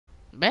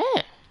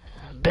Bad.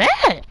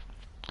 Bad.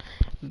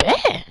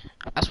 Bad.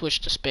 I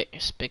switched to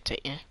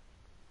spectating.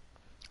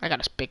 I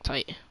gotta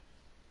spectate.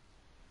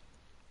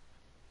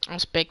 I'm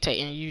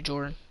spectating you,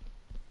 Jordan.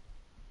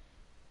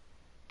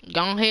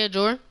 Go ahead,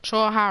 Jordan.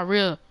 Show her how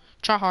real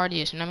try hard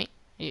is, you know what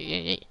I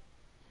mean?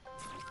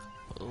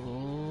 Yeah.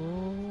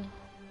 Ooh.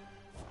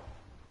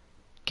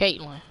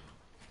 Caitlyn.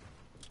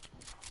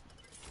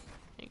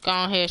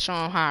 Go ahead, show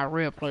them how a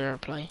real player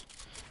play.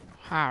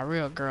 How a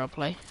real girl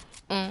play.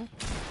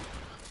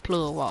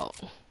 Plug walk.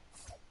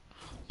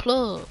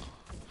 Plug.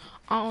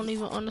 I don't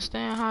even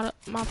understand how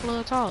my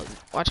plug talk.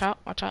 Watch out,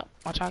 watch out,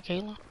 watch out,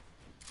 Caitlyn.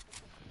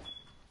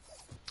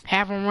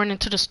 Have him run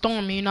into the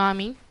storm, you know what I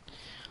mean?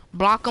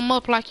 Block him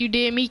up like you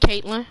did me,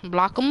 Caitlyn.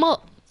 Block him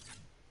up.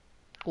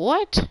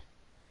 What?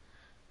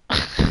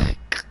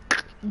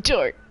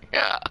 Jordan.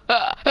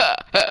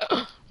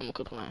 I'm gonna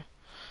quit playing.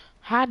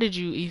 How did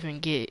you even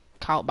get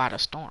caught by the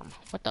storm?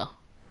 What the?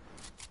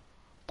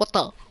 What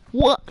the?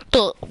 What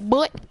the?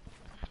 What?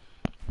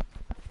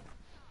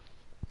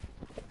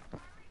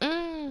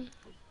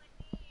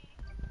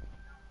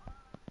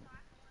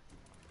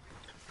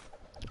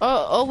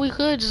 Oh, we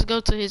could just go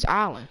to his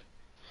island.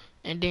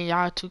 And then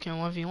y'all two can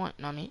 1v1, know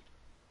what I mean?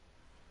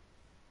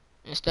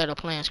 Instead of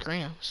playing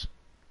scrims.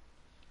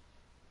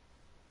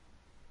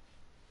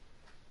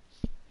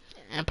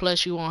 And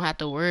plus you won't have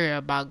to worry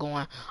about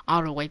going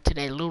all the way to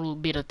that little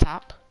bit of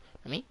top.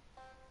 I mean.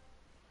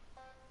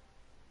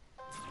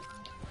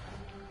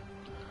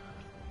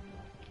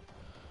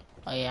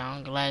 Oh yeah,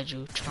 I'm glad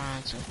you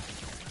trying to.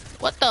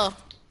 What the?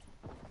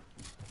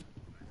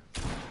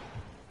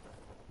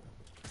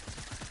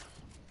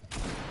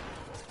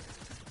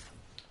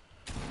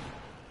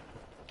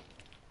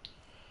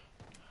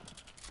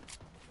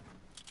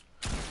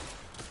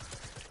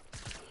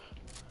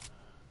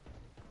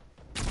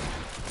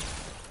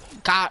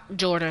 Got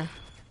Jordan.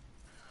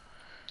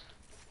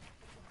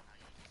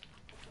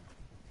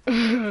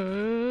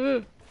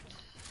 I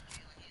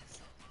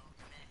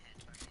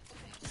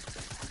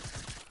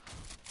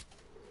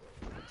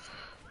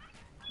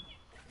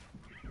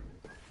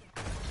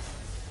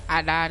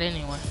died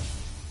anyway.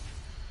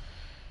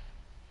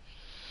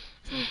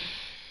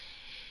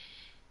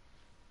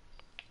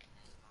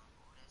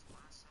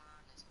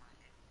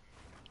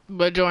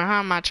 But Jordan, how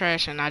am I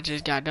trash and I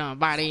just got done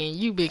bodying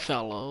you, big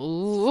fella?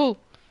 Ooh.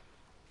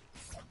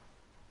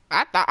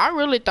 I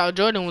really thought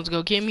Jordan was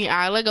gonna kill me.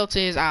 Alright, let's go to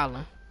his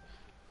island.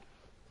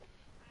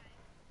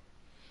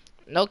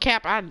 No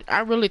cap, I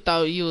really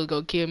thought you was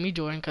gonna kill me,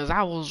 Jordan, cause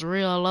I was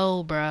real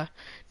low, bruh.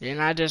 Then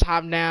I just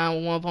hopped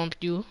down, one pump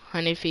you,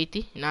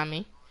 150. You know what I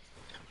mean?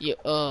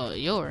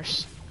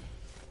 Yours.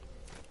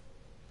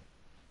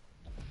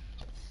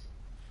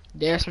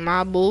 That's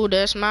my boo.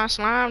 That's my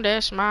slime.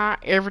 That's my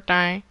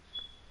everything.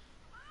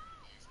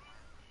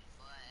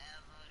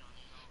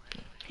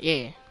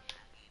 Yeah.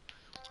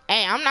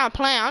 Hey, I'm not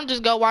playing. I'm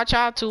just gonna watch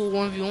out to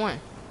 1v1.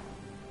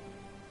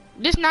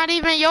 This not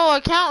even your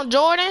account,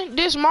 Jordan.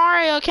 This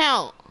Mario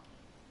account.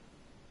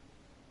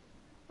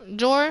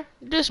 Jordan,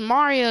 this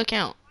Mario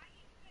account.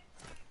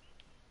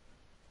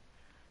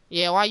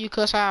 Yeah, why you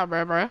cuss out,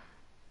 bruh?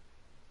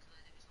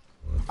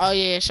 Oh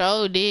yeah,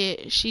 so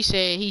did. She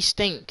said he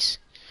stinks.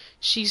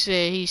 She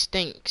said he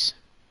stinks.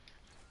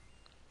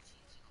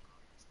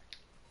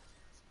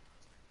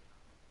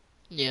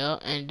 Yeah,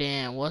 and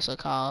then what's it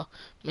called?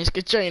 Miss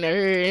Katrina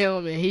heard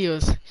him and he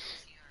was.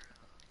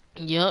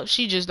 Yep,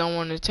 she just don't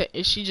want to take.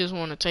 She just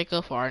want to take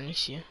up for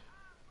Arnisha.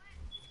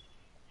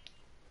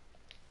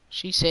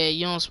 She said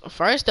you don't.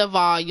 First of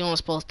all, you don't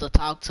supposed to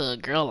talk to a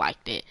girl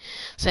like that.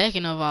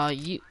 Second of all,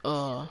 you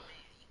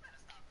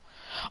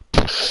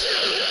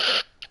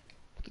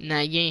Nah,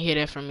 you ain't hear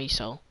that from me,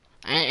 so.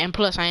 And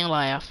plus, I ain't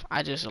laugh.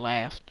 I just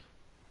laughed.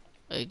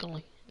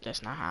 Ugly.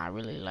 That's not how I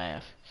really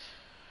laugh.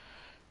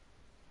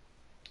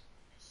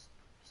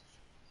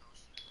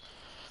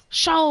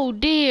 So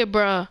did,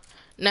 bruh.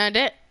 Now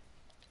that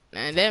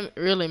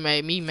really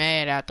made me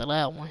mad after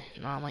that one.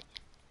 You know what I mean?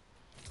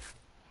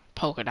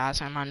 Polka dots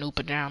in my new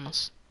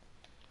pajamas.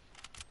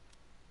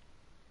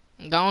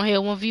 Go ahead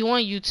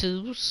 1v1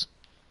 YouTubes.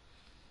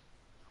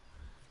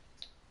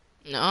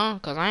 No,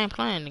 cause I ain't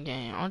playing the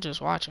game. I'm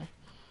just watching.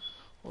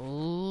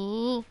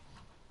 Ooh.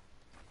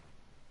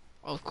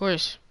 Of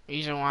course.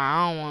 Reason why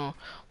I don't want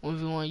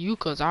 1v1 you,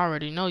 cause I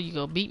already know you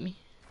gonna beat me.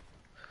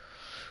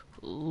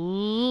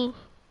 Ooh.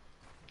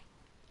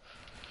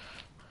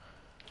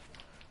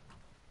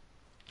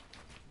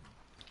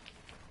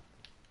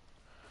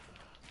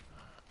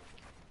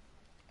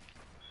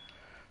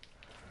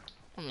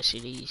 Let me see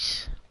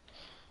these.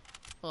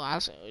 Oh, I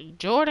said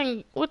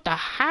Jordan with the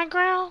high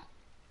ground.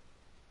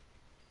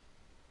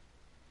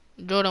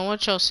 Jordan,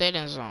 what's your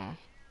settings on?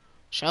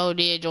 Sure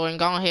did, Jordan.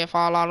 Go ahead,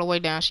 fall all the way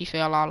down. She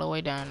fell all the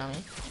way down. I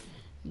mean,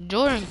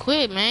 Jordan,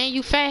 quit, man.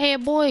 You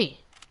fathead boy.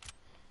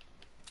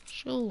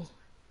 Sure.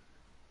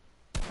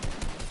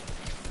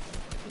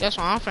 That's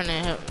why I'm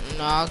finna help.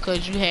 Nah,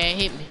 cause you had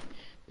hit me,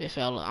 big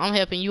fella. I'm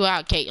helping you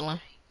out, Caitlyn.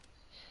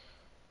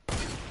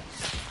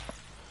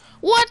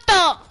 What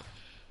the?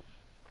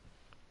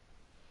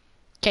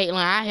 Caitlin,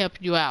 I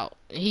help you out.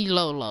 He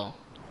low.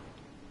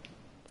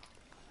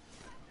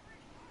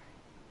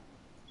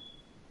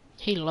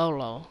 He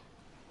low.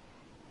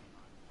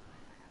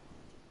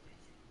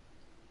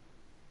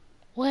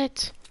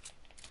 What?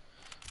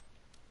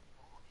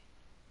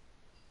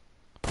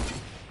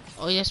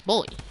 Oh yes,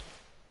 boy.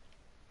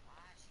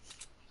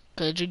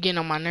 Cause you getting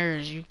on my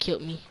nerves. You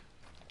killed me.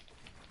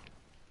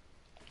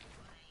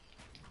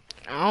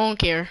 I don't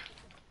care.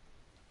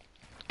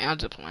 I'm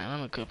just playing. Let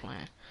me quit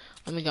playing.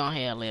 Let me go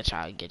ahead and let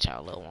y'all get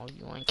y'all little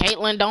 1v1.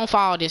 Caitlin, don't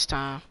fall this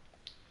time.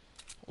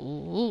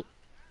 Ooh.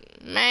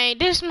 Man,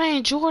 this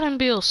man Jordan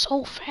builds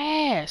so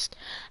fast.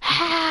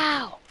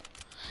 How?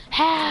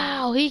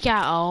 How? He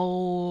got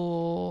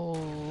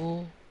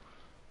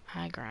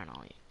high ground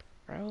on you,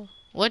 bro.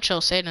 What's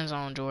your settings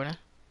on, Jordan?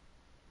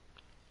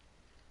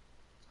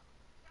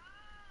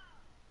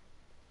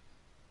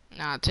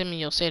 Nah, tell me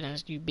your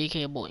settings, you big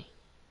head boy.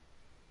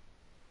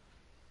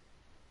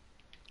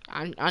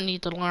 I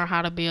need to learn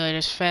how to build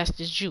as fast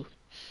as you.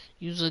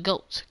 Use a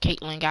goat.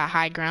 Caitlin got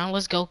high ground.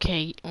 Let's go,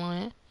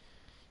 Caitlin.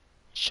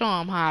 Show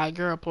him how a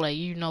girl play.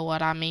 You know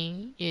what I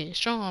mean. Yeah,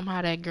 show him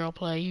how that girl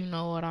play. You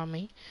know what I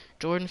mean.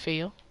 Jordan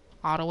fell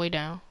all the way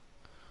down.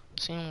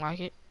 Seemed like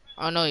it.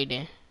 Oh no, he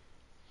didn't.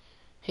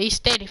 He's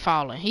steady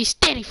falling. He's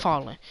steady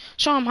falling.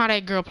 Show him how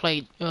that girl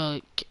played.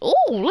 Oh,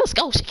 let's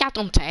go. She got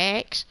them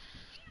tags.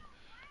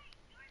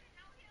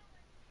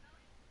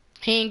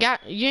 You ain't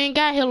got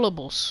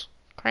healables.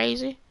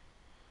 Crazy.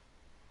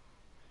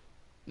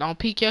 Don't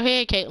peek your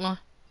head, Caitlin.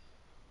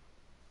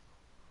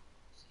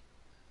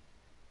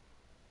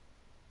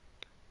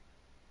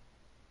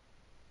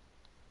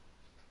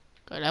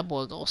 Cause that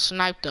boy go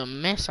snipe the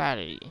mess out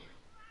of you.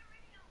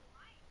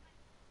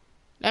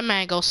 That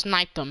man go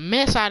snipe the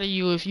mess out of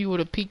you if you would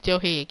have peeked your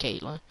head,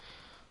 Caitlin.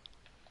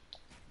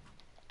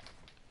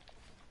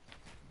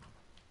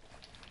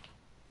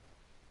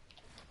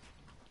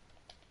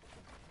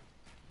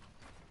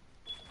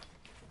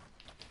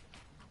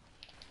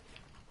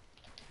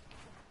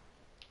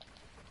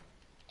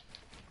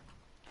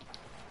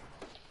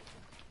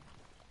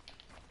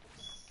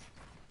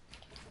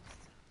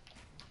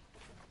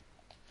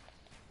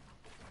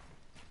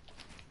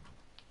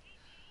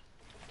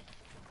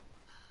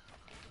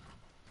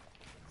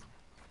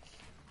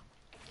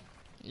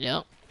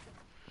 Yep.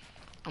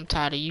 I'm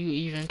tired of you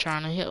even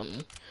trying to help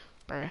me,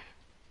 bruh.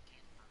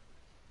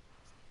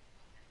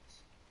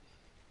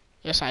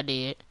 Yes, I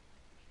did.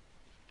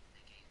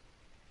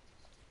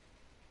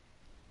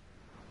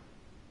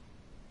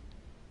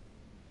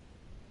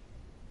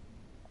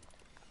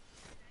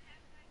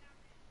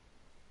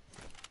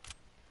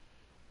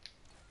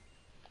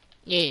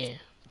 Yeah.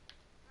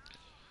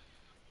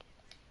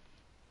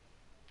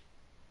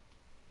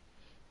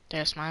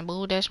 That's my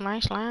boo, that's my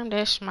slime,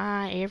 that's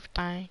my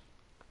everything.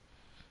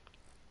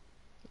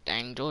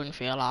 Dang, Jordan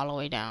fell all the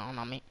way down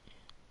on me.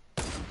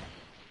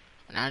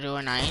 Now,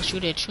 Jordan, I ain't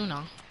shoot at you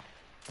now.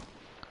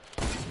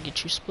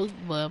 Get you spooked,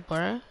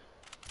 bruh.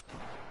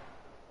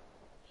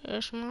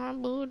 That's my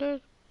boo,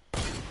 that's...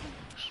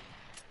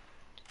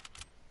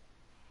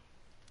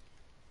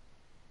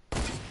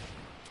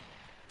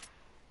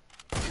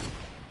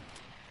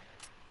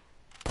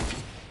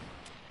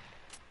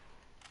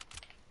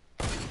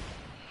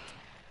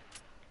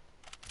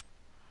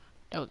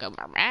 There we go,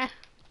 bruh.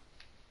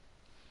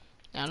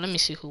 Now, let me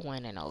see who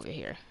winning over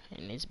here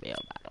in this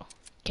bell battle.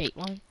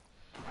 Caitlin.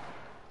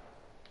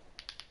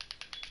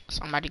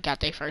 Somebody got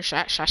their first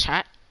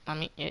shot. I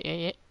mean,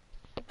 yeah.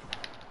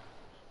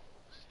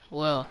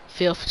 Well,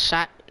 fifth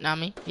shot, I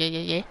mean,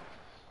 yeah.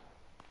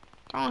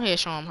 Go ahead,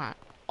 show him how.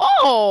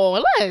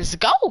 Oh, let's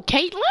go,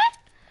 Caitlin.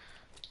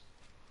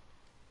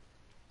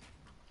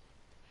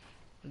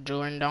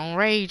 Jordan, don't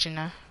rage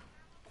now.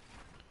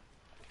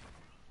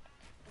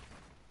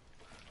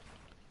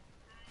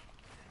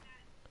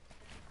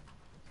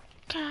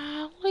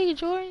 Golly,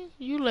 Jordan,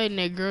 you letting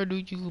that girl do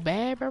you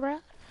bad, bro?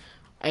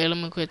 Hey, let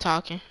me quit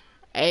talking.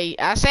 Hey,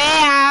 I said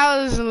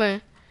I was.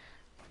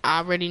 I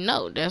already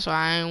know. That's why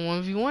I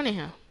ain't 1v1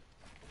 him.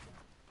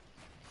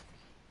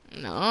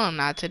 No, I'm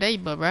not today,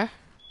 bruh.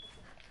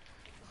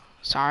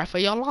 Sorry for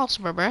your loss,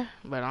 bruh.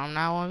 But I'm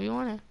not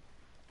 1v1 him.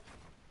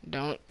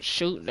 Don't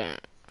shoot them.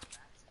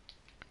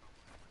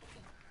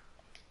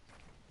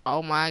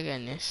 Oh my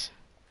goodness.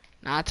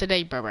 Not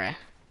today, bruh.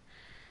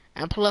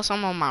 And plus,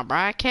 I'm on my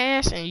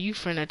broadcast, and you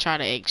finna try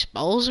to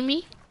expose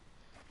me?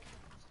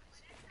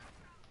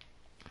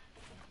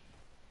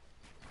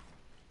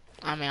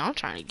 I mean, I'm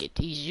trying to get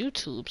these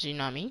YouTubes, you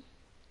know what I mean?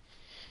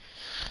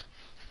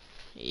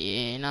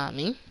 Yeah, you know what I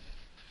mean?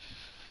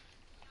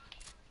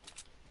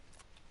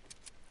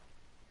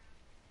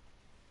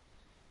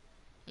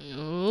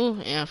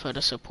 Ooh, and for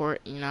the support,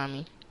 you know what I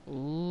mean?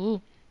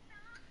 Ooh.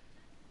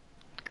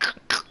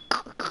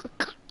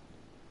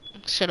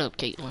 Shut up,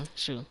 Caitlin.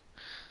 Shoot.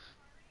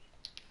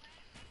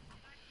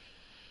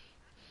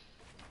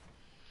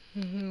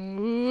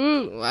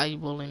 Why you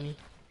bullying me?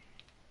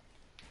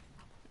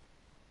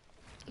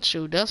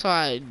 Shoot, that's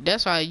why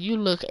you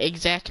look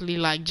exactly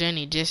like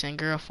Jenny just in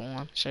girl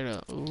form. Shut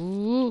up.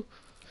 Ooh.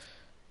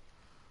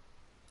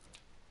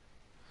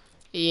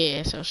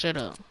 Yeah, so shut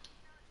up.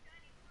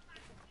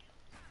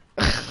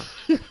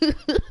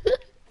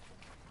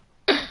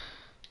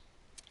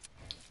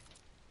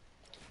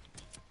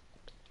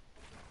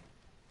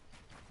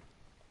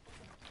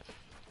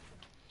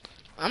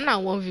 I'm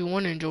not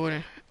 1v1 in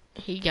Jordan.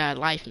 He got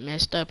life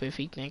messed up if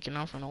he thinking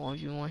I'm finna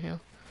 1v1 him.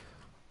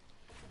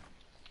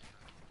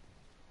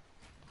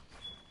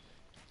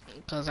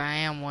 Cause I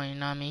am one, you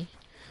know what I mean?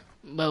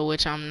 But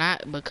which I'm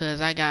not,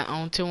 because I got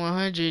on to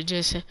 100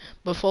 just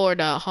before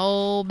the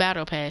whole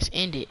battle pass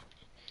ended.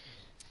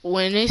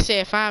 When they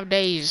said 5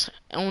 days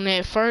on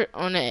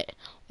that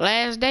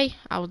last day,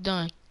 I was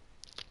done.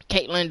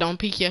 Caitlyn, don't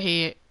peek your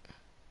head.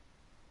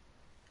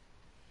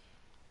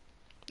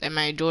 That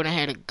man Jordan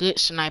had a good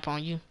snipe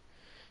on you.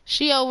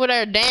 She over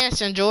there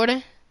dancing,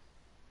 Jordan.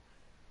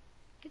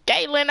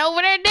 Caitlyn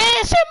over there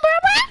dancing,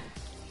 brother.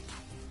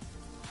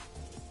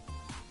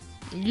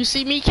 You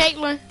see me,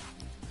 Caitlyn?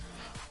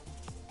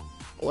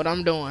 What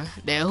I'm doing?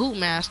 That hoop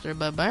master,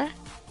 brother.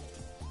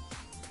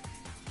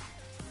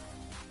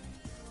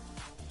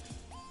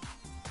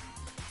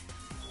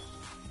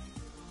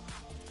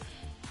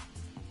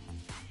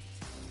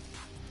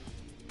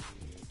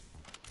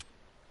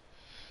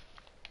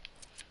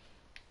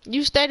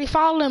 You steady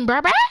falling,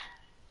 brother.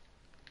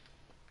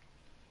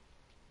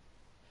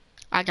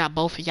 I got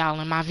both of y'all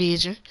in my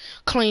vision.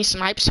 Clean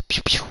snipes.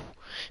 Pew pew.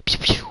 Pew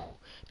pew.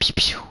 Pew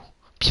pew.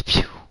 Pew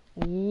pew.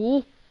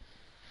 Ooh.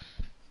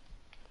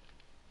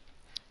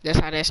 That's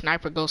how that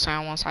sniper go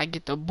sound once I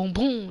get the boom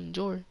boom,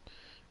 Jordan.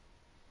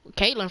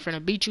 Caitlyn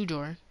finna beat you,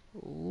 Jordan.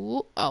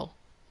 Ooh. Oh.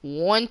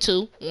 1,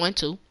 2. 1,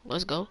 2.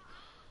 Let's go.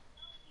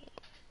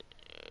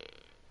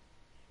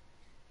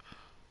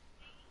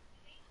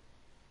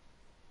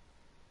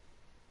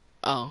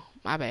 Oh,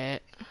 my bad.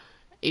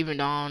 Even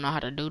though I don't know how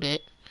to do that.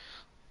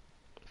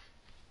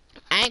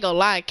 I ain't gonna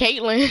lie,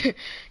 Caitlyn,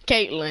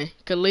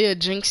 Kalia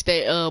jinxed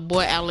that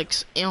boy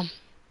Alex M.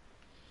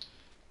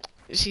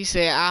 She said, she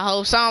said, I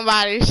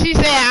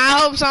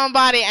hope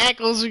somebody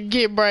ankles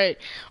get break.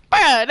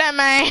 Bruh, that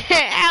man,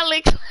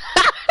 Alex.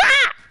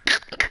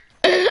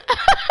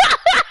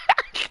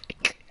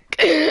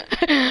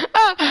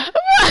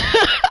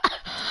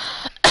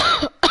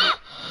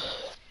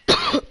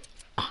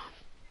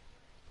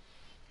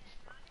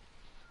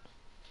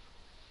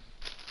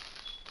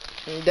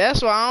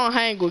 That's why I don't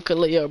hang with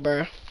Kalia,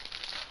 bruh.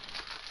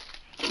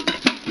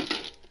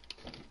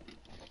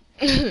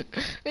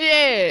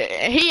 Yeah,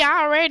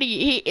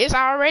 it's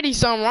already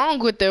something wrong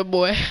with that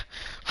boy.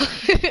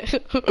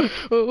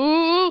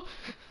 Ooh,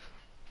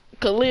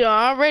 Khalil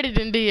already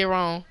done did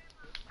wrong.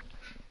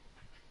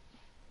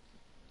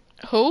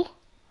 Who?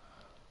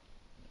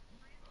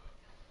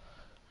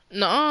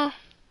 Nuh-uh.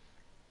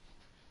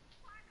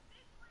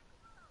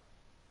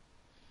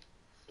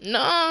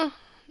 Nuh-uh.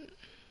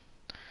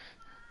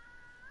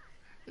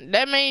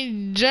 That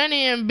means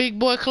Johnny and Big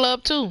Boy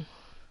Club too.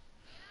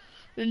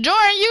 Jordan,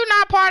 you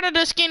not part of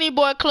the Skinny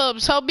Boy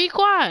Club, so be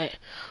quiet.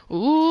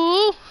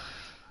 Ooh.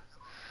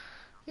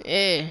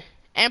 Yeah.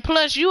 And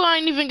plus, you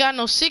ain't even got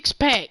no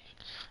 6-pack.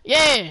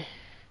 Yeah.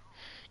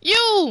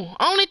 You.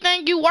 Only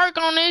thing you work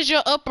on is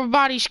your upper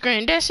body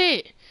strength. That's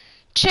it.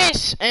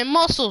 Chest and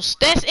muscles.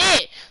 That's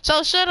it.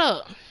 So shut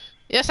up.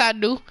 Yes, I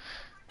do.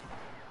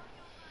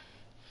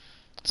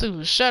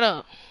 So shut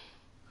up.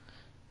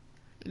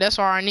 That's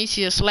why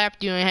Arnesia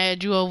slapped you and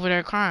had you over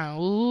there crying.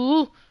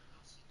 Ooh.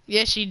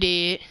 Yes, she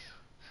did.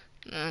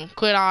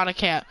 Quit all the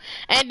cap.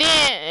 And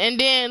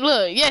then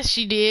look, yes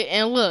she did.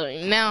 And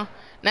look, now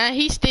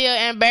he's still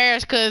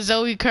embarrassed cause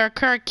Zoe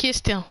Kerr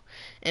kissed him,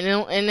 and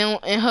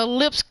her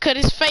lips cut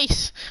his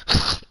face.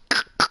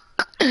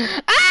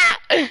 Ah!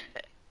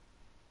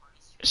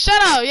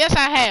 Shut up. Yes,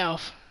 I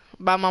have.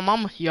 By my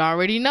mama. You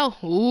already know.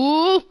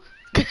 Ooh.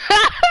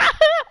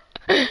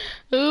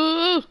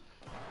 Ooh.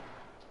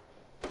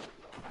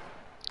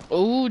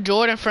 Ooh.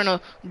 Jordan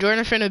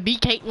finna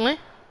beat Caitlyn.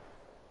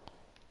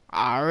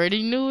 I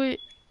already knew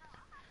it.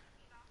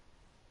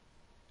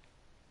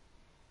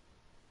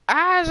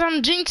 As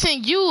I'm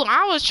jinxing you,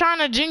 I was trying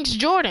to jinx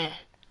Jordan.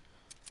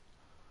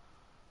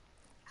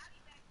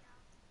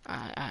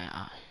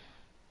 I.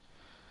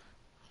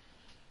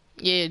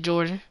 Yeah,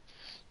 Jordan.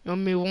 You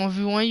want me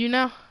 1v1 you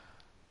now?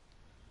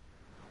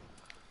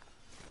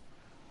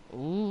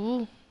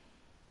 Ooh.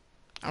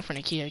 I'm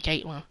finna kill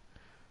Caitlyn.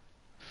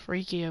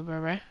 Free kill,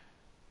 bro.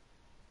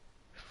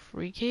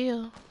 Free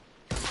kill.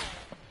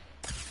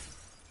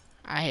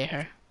 I hit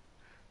her.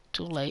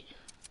 Too late.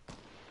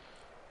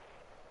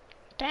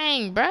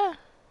 Dang, bruh.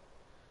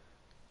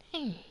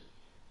 Dang.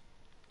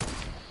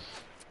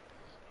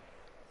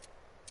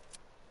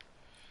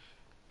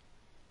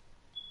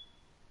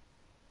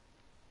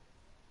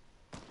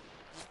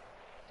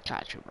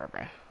 Got you,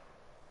 bruh.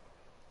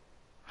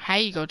 How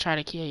you go try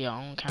to kill your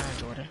own kind,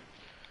 Jordan?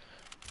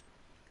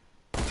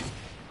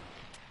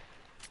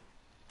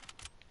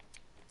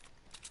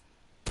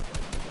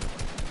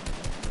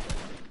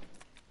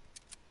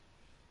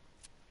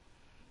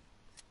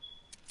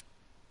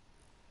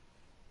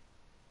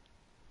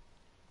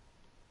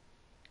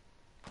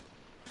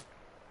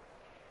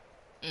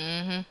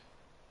 Mm-hmm.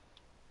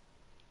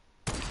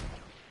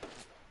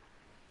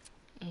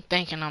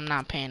 thinking I'm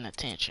not paying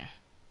attention.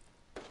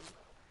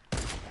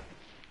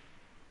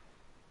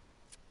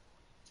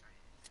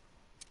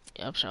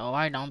 Yep, so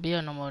I don't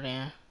build no more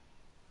then.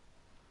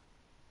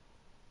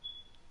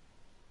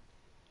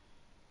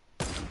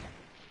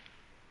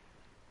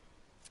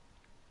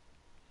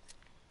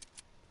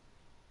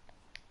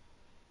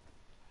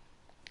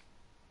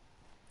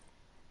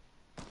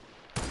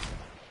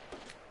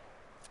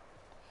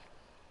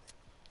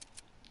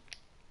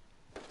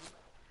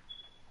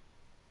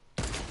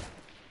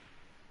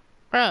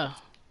 Bruh.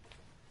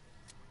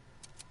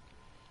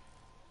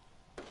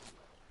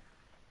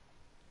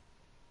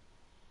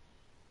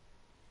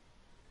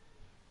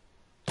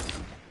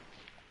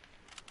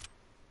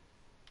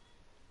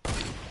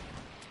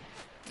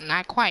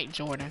 Not quite,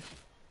 Jordan.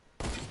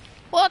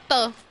 What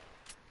the?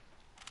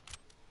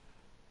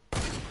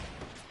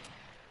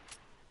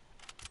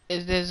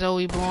 Is that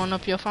Zoe blowing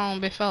up your phone,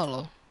 big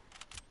fella?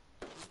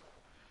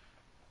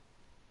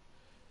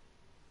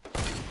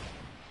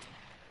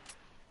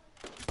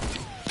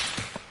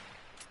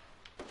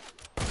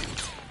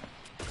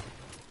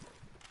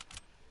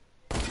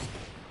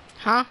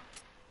 Huh?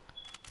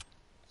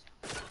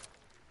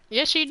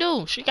 Yes, she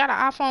do. She got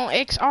an iPhone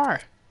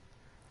XR.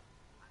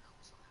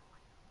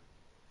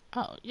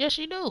 Oh, yes,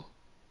 she do.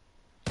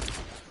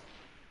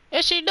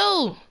 Yes, she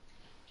do.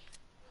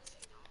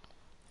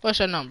 What's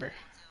your number?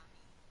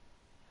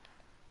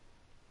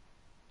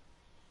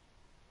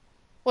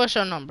 What's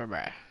your number,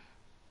 bruh?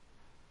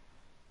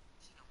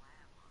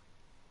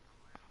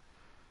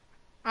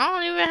 I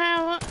don't even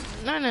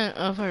have none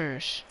of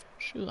hers.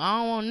 Shoot, I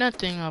don't want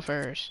nothing of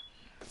hers.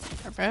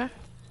 Bruh.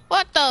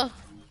 What the?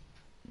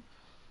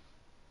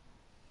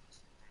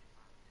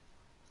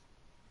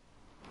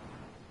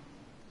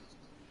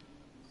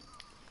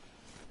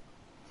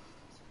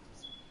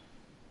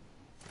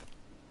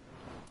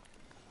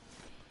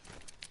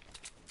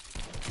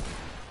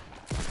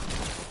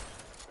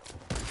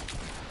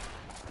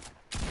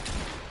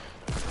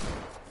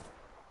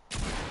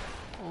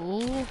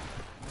 Ooh.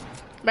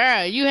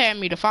 Bruh, you had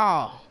me to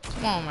fall.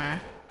 Come on,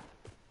 man.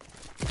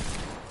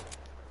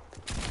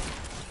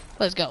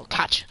 Let's go.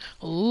 Catch.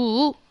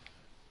 Ooh.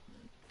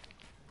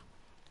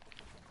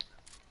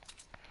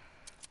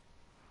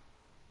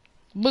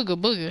 Booger,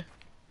 booger.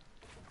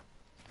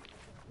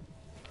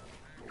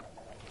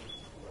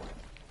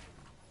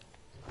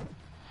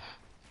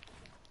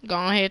 Go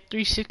ahead,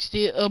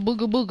 360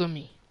 booger booger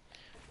me.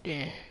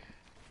 Yeah.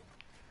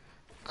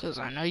 Cause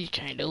I know you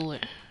can't do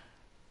it.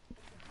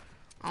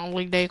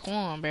 Only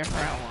Daquan, better for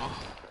how long.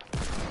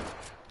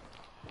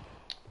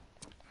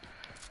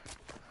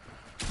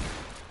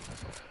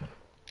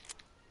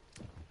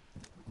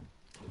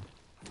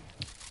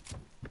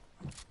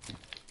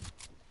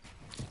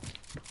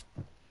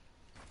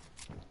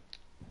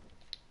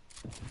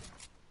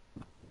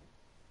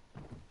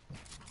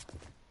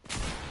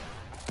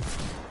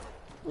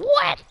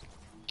 What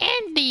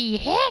in the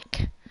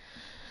heck?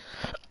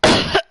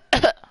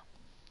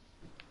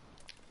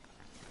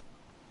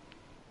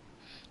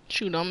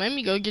 Shoot, don't make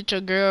me go get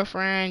your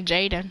girlfriend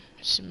Jaden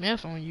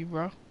Smith on you,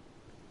 bro.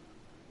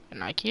 And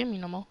not kill me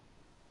no more.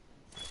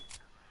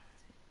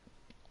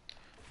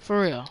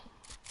 For real.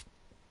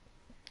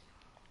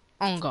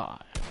 On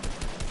God.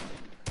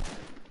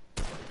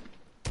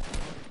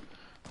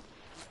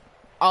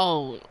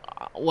 Oh,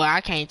 well, I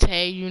can't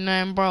tell you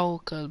nothing,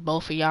 bro, cause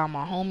both of y'all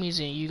my homies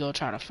and you go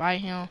try to fight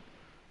him.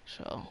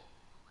 So,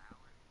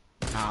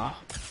 nah.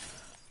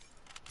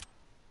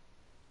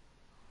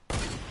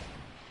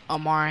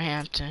 Amar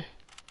Hampton.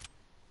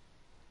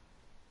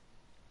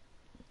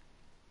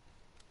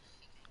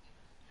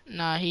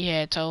 Nah, he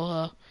had told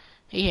her,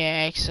 he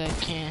had asked her,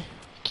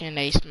 can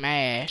they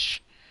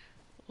smash?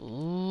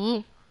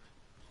 Ooh.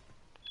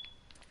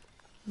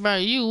 Bro,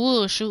 you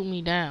would shoot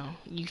me down,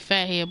 you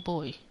fathead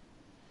boy.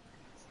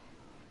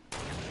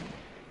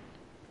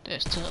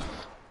 That's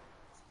tough.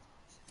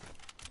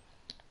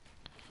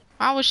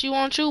 Why would she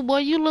want you, boy?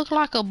 You look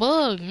like a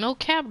bug, no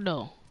cap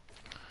though.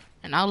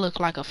 And I look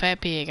like a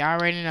fat pig. I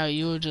already know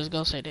you would just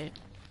go say that.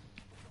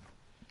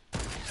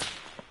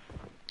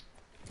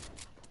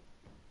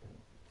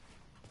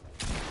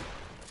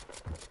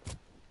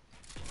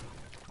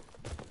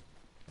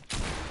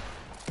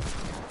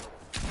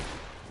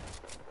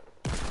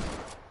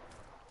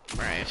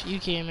 Bruh, if you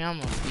kill me, I'm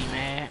gonna be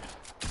mad.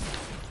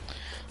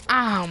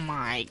 Oh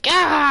my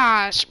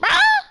gosh, bro!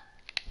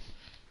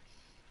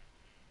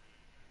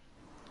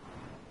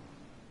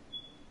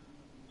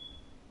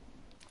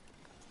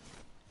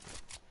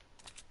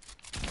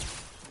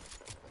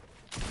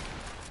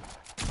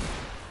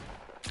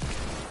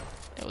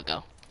 There we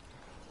go.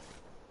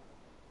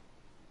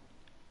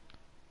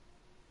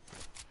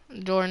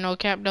 Jordan, no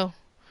cap though.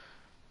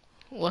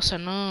 What's her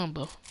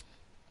number?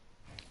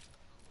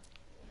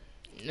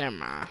 Never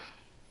mind.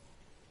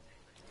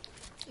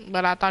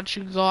 But I thought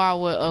you'd go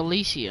out with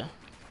Alicia.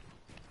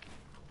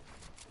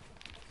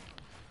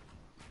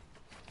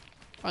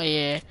 Oh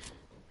yeah.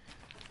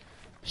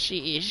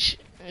 She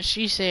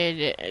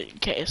said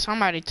that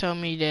somebody told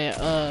me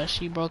that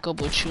she broke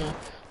up with you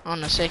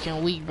on the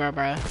second week,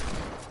 bruh.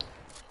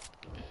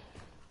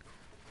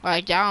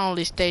 Like y'all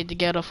only stayed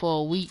together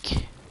for a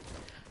week.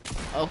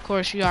 Of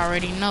course, you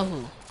already know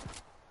who.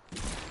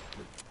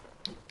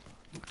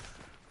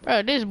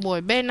 Bro, this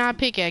boy better not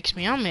pickaxe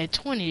me. I'm at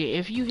 20.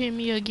 If you hit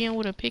me again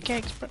with a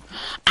pickaxe, bro,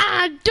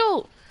 I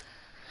do.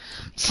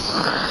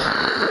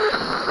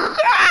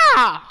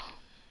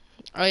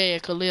 Oh yeah,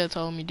 Khalil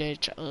told me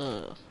that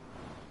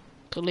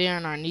Khalil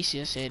and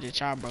Arnesia said that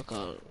y'all broke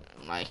up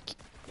like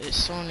as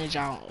soon as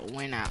y'all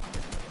went out.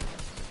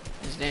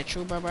 Is that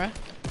true, bro?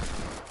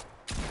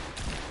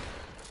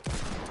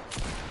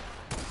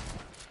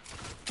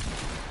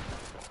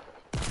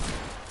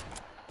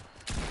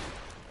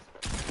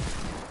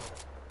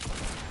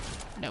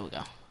 There we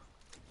go.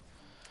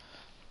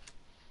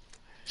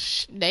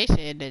 They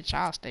said that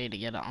y'all stayed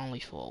together only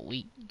for a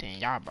week, then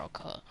y'all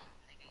broke up.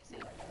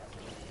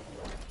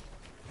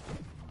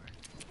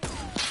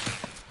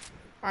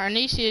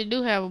 Arnesia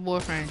do have a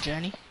boyfriend,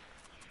 Johnny.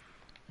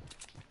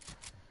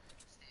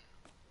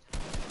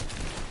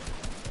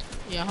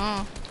 Yeah,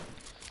 huh?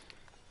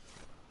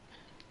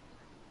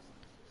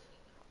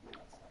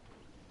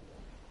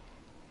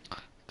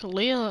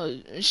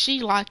 Khalil, she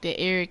liked it,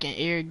 Eric, and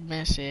Eric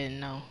Ben said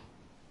no.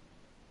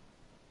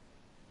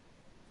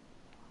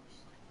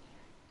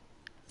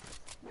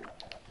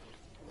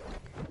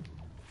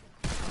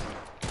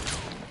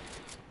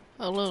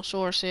 A little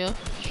short self.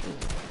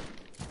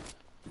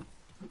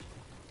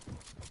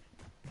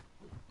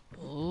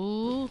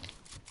 Ooh.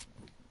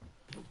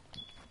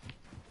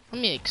 Let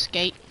me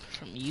escape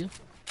from you.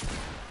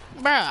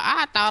 Bruh,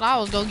 I thought I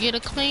was gonna get a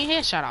clean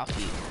headshot off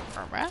you.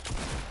 Bruh.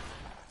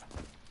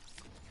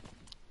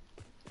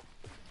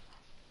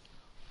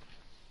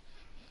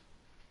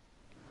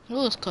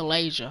 Who's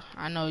Kalasia?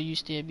 I know you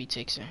still be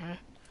texting her.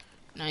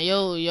 Now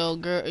your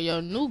girl,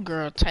 your new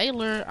girl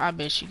Taylor, I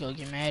bet she gonna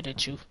get mad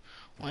at you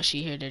when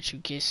she hear that you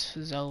kiss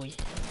Zoe.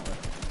 Or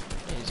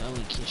that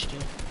Zoe kissed you.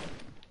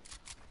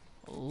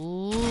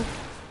 Ooh.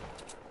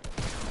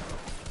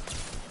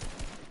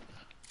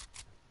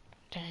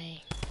 Dang.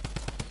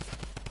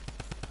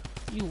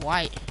 You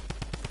white.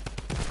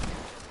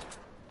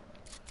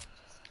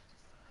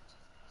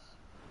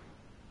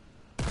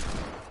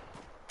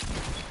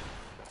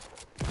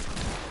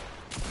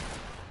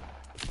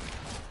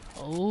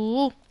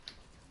 Ooh.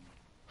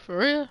 For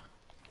real?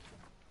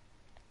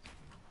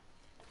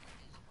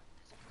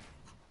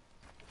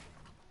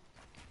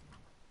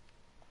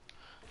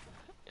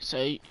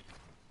 So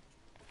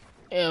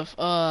if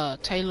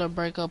Taylor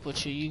break up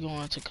with you, you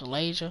going to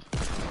Kalasia?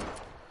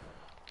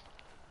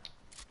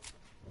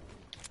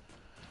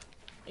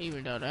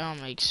 Even though that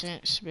don't make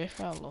sense, big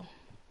fellow.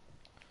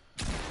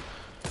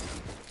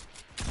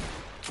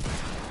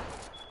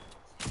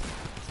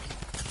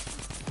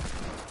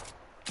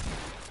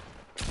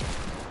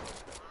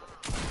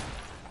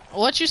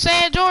 What you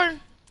said,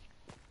 Jordan?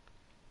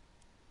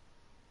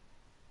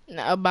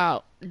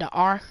 About the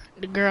R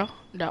girl?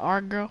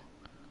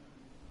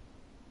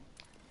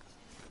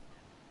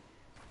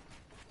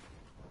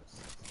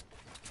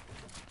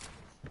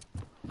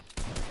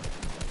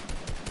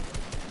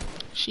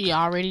 She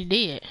already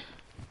did.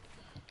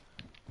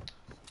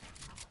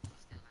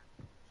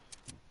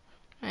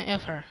 Man,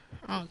 F her.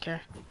 I don't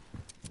care.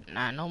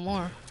 Not no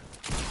more.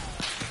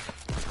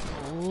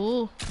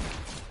 Ooh.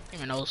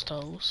 Even those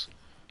toes.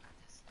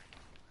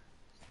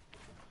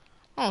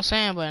 I'm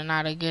saying, but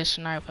not a good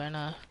sniper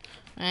enough.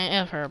 Man,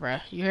 F her,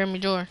 bruh. You hear me,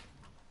 Jordan?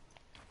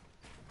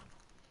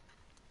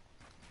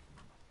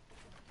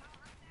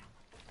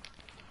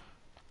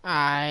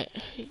 Alright.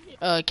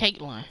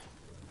 Caitlin.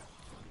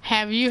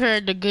 Have you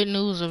heard the good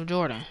news of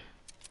Jordan?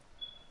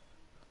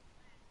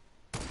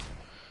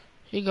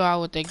 He go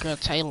out with that girl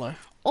Taylor.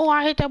 Oh,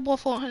 I hit that boy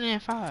for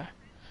 105.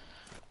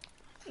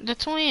 The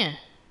twin.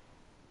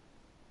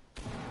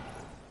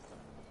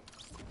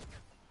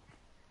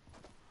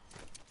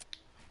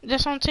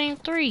 That's on team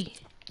 3.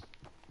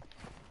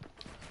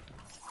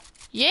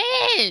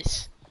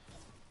 Yes.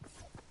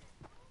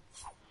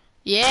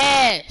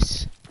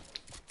 Yes.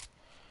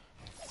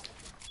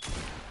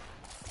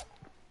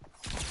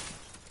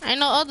 Ain't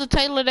no other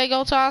Taylor that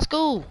go to our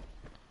school.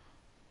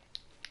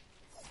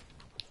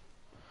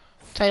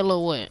 Taylor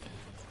what?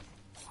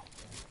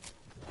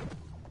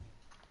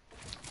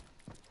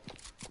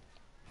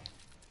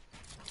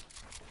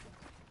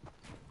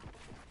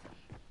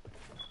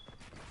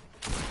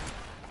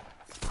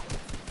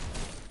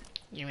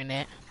 Give me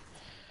that.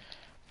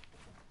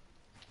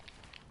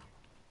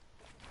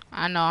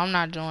 I know, I'm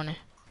not joining.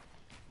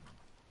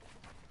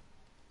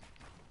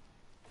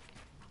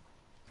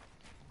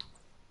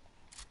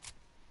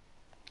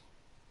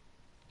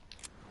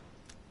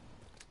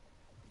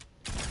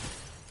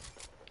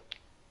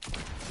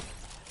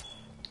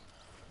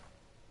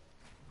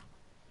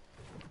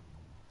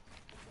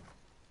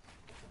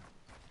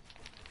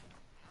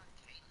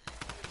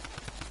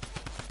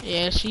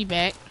 Yeah, she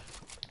back.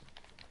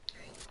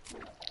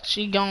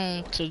 She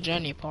gone to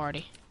Johnny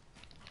party.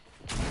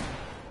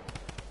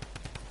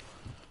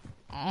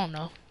 I don't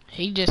know.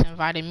 He just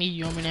invited me.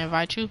 You want me to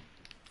invite you?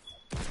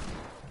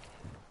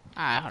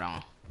 Alright, hold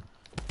on.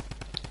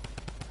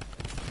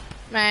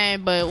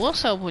 Man, but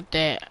what's up with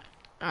that?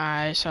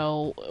 Alright,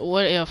 so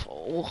what if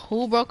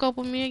who broke up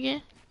with me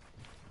again?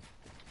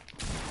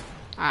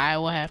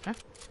 Alright, what happened?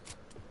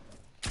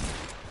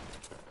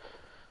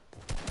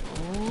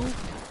 Ooh.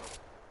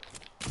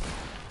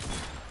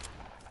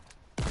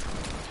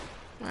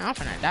 Man, I'm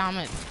finna die. I'm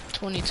at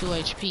 22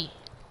 HP.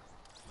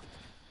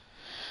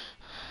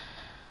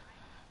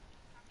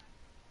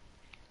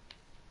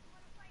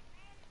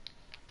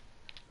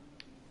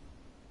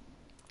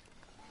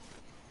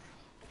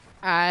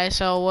 Alright,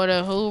 so what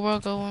if who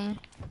broke up with me?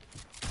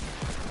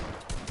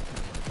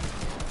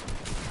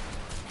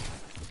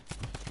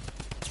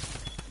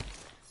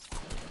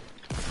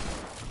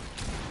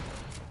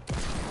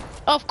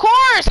 Of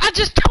course! I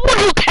just told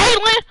you,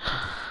 Caitlin!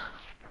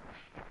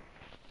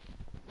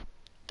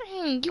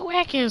 Dang, you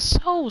acting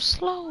so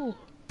slow.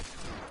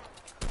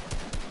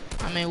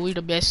 I mean, we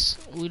the best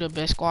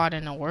squad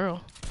in the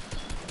world.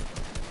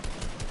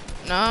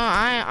 No,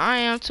 I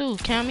am too.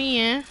 Count me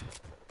in.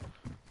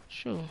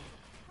 Sure.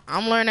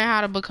 I'm learning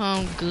how to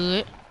become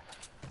good.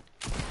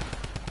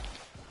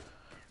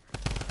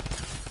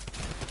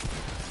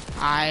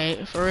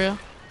 Alright, for real.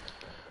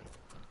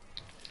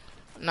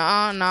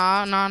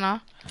 Nah.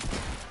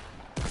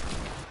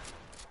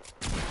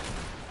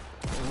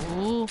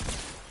 Ooh.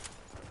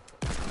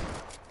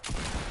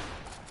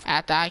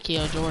 After I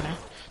kill Jordan.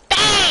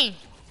 Dang!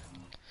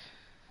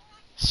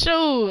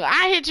 Shoot,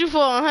 I hit you for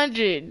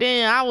 100.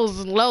 Then I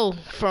was low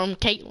from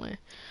Caitlin.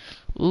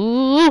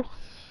 Ooh.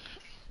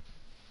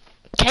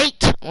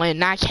 Caitlin,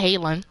 not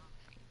Kaylin.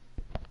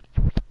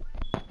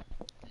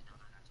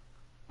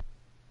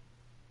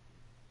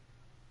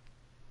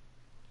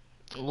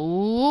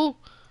 Ooh.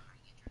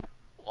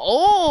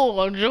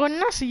 Oh,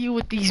 Jordan, I see you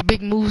with these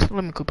big moves.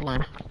 Let me quit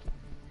playing.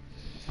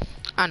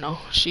 I know,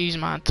 she's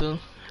mine too.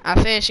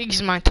 I said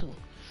she's mine too.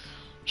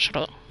 Shut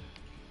up.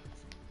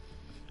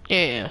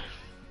 Yeah.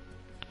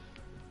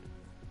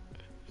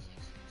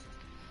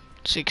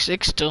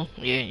 6'6"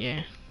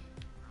 Yeah.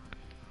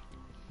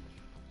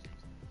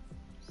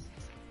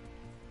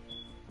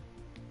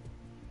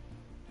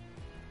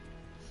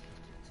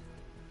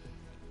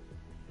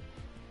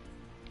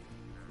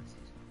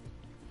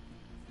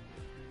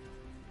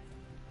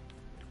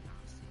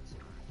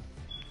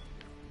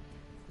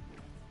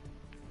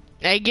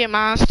 Hey, get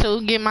mines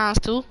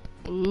too.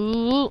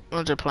 Ooh,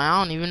 I'm just playing.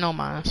 I don't even know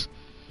mines.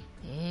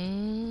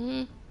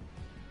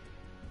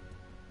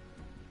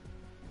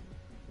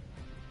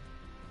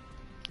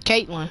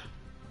 Caitlin.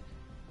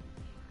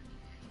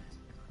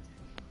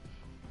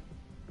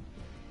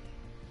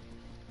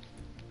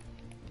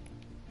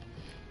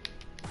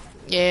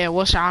 Yeah,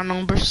 what's our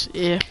numbers?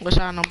 Yeah, what's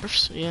our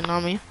numbers? You know what I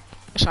mean?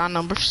 What's our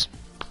numbers?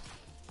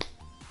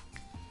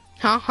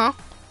 Huh?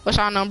 What's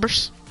our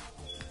numbers?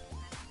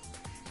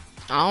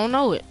 I don't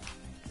know it.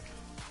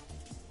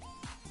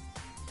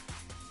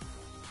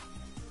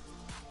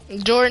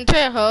 Jordan,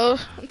 tell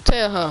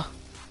her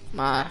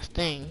my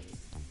thing,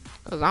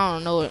 cause I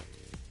don't know it.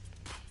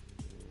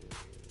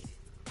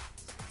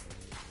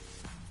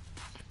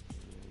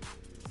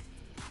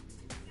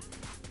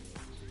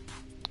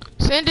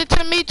 Send it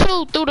to me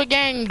too through the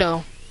game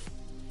though.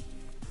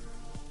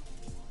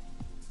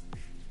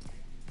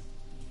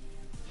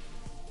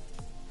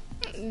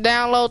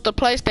 Download the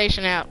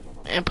PlayStation app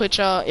and put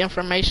your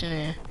information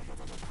in.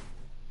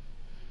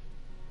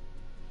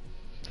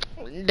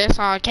 That's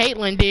all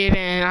Caitlin did,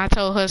 and I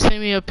told her send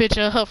me a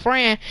picture of her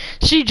friend.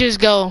 She just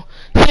go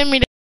send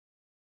me.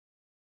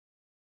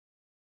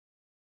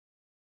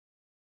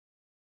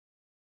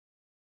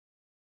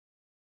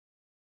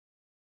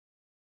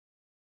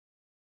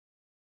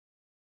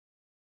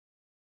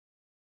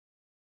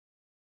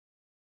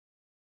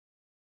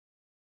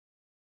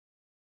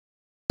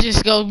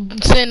 Just go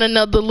send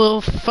another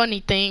little funny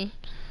thing.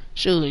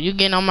 Shoot, you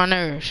getting on my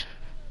nerves.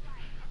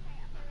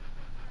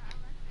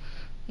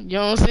 You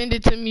don't send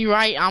it to me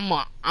right,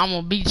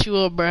 I'ma beat you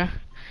up, bruh.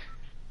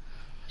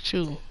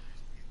 Shoot.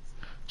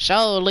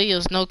 Sure,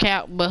 Leah's no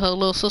cap, but her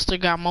little sister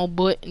got more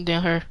butt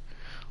than her.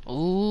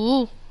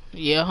 Ooh,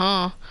 yeah,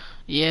 huh?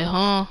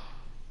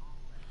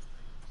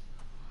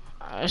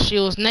 She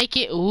was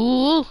naked.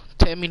 Ooh,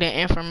 tell me that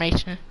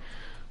information.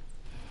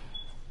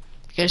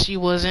 Cause she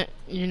wasn't,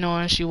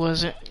 and she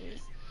wasn't.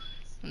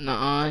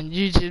 Nuh-uh,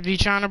 you just be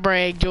trying to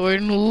brag,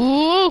 Jordan.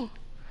 Ooh,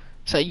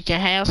 so you can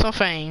have some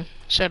fame.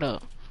 Shut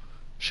up.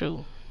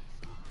 Shoot.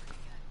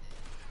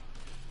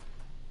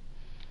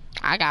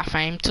 I got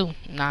fame too. Know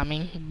what I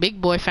mean? Big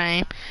boy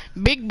fame.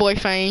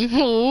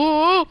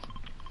 Ooh.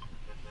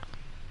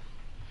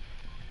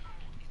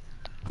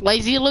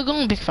 Lazy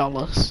Lagoon, big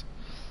fellas.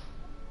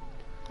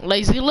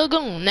 Lazy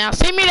Lagoon. Now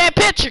send me that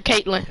picture,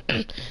 Caitlin.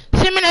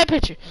 Send me that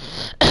picture.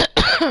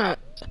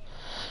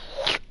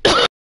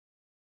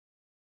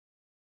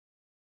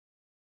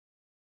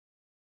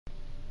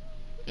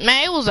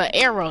 Man, it was an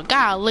error.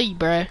 Golly,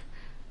 bruh.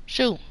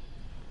 Shoot.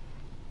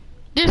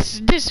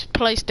 This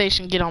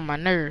PlayStation get on my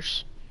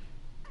nerves.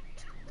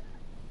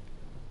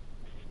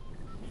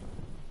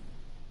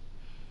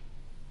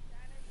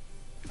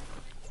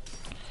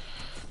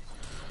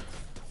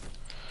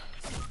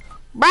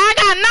 Bro, I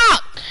got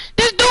knocked.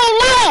 This dude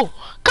low.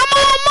 Come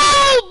on,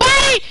 move,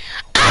 buddy.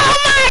 Oh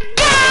my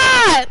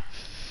god.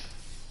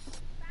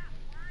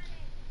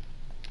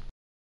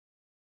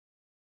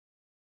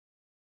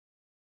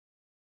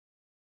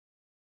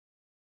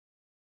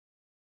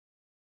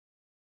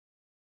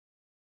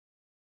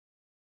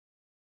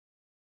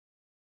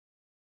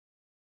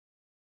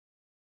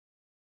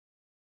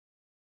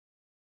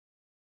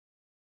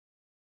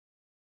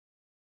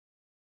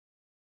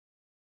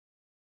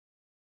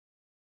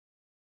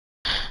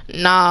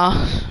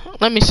 Nah,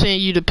 let me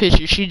send you the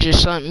picture. She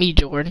just sent me,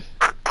 Jordan.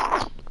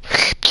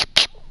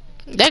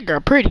 That girl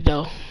pretty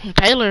though.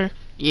 Taylor.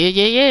 Yeah,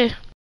 yeah, yeah.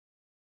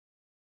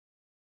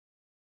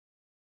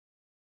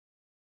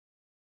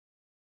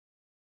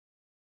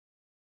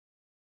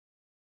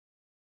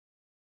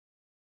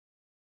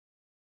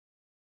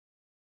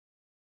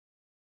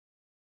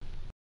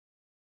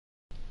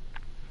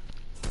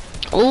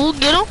 Ooh,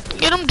 get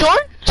him,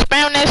 Jordan.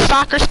 Spam that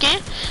soccer skin.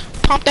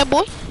 Pump that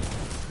boy.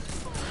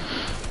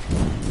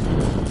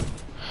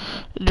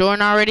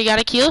 Jordan already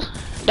got a kill.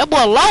 That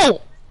boy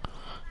low.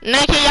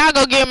 Now can y'all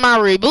go get my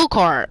reboot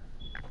card?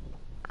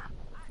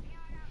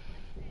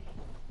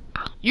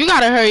 You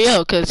gotta hurry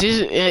up, cause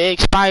it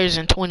expires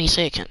in 20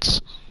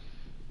 seconds.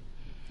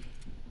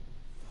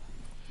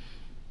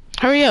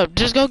 Hurry up,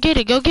 just go get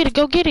it, go get it,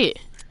 go get it.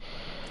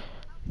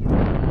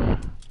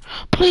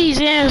 Please,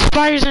 it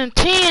expires in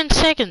 10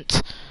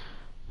 seconds.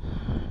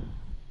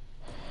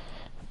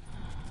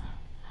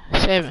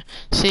 7,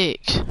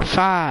 6,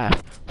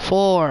 5,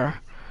 4,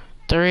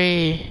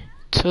 3,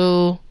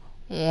 2,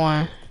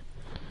 1.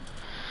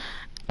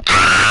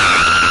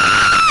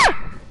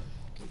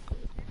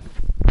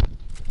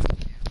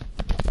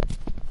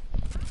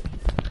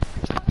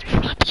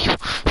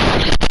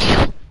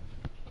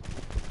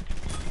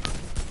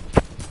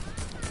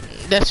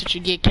 That's what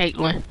you get,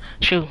 Caitlin.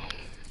 Shoot.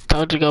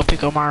 Told you to go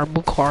pick up my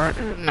book card.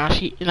 Now that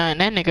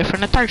nigga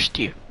finna thirst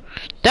you.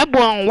 That boy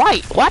on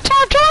white. Watch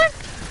out, Jordan.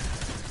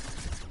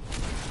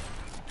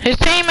 His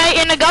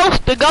teammate in the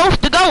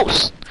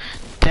ghost.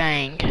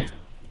 Dang.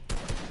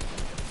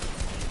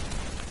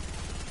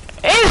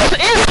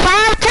 It's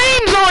 5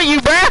 teams on you,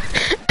 bruh.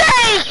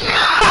 Dang.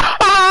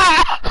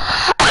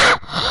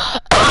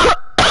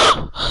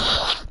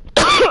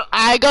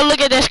 Alright, go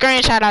look at that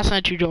screenshot I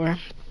sent you, Jordan.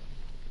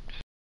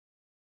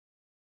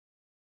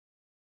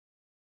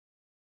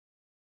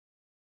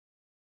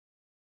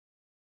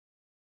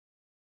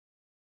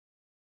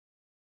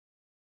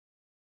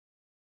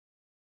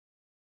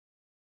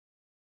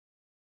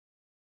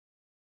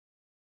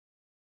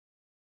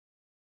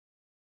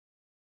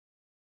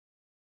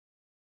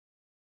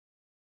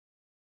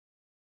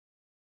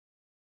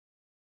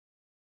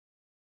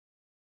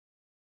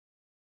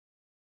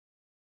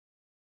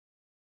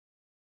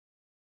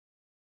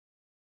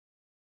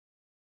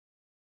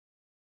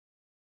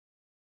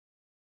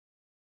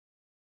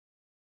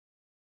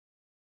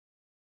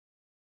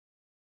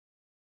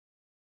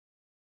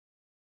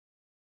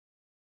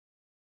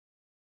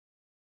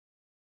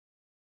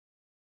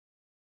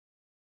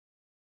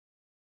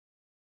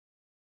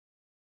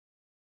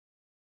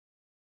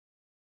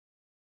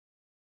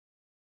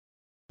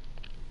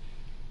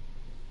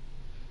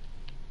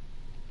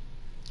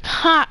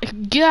 Ha,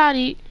 got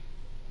it.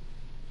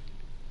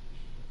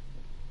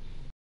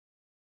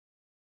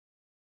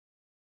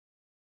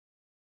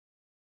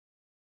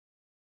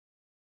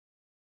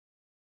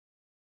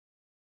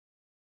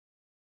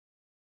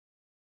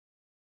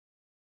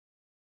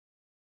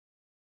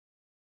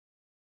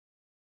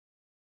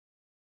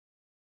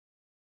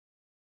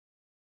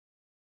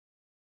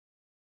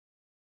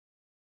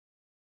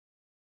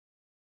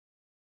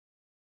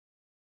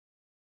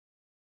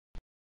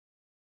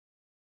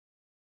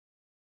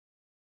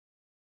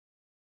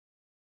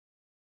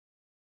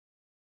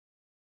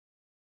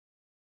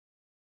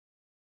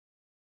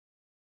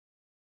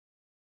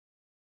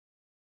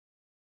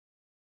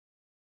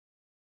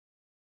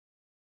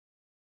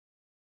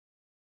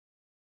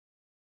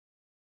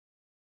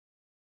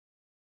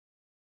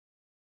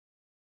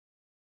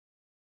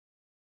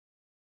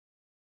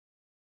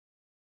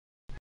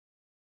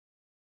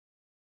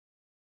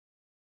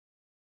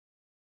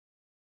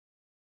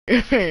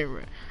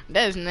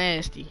 That's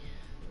nasty.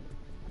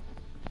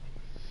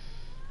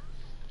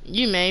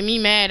 You made me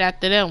mad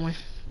after that one.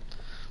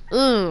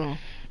 Ugh,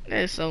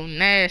 that's so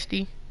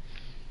nasty.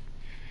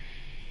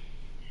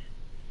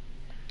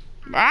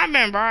 Bro, I've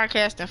been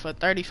broadcasting for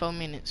 34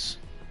 minutes.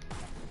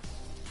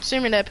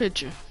 Send me that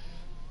picture.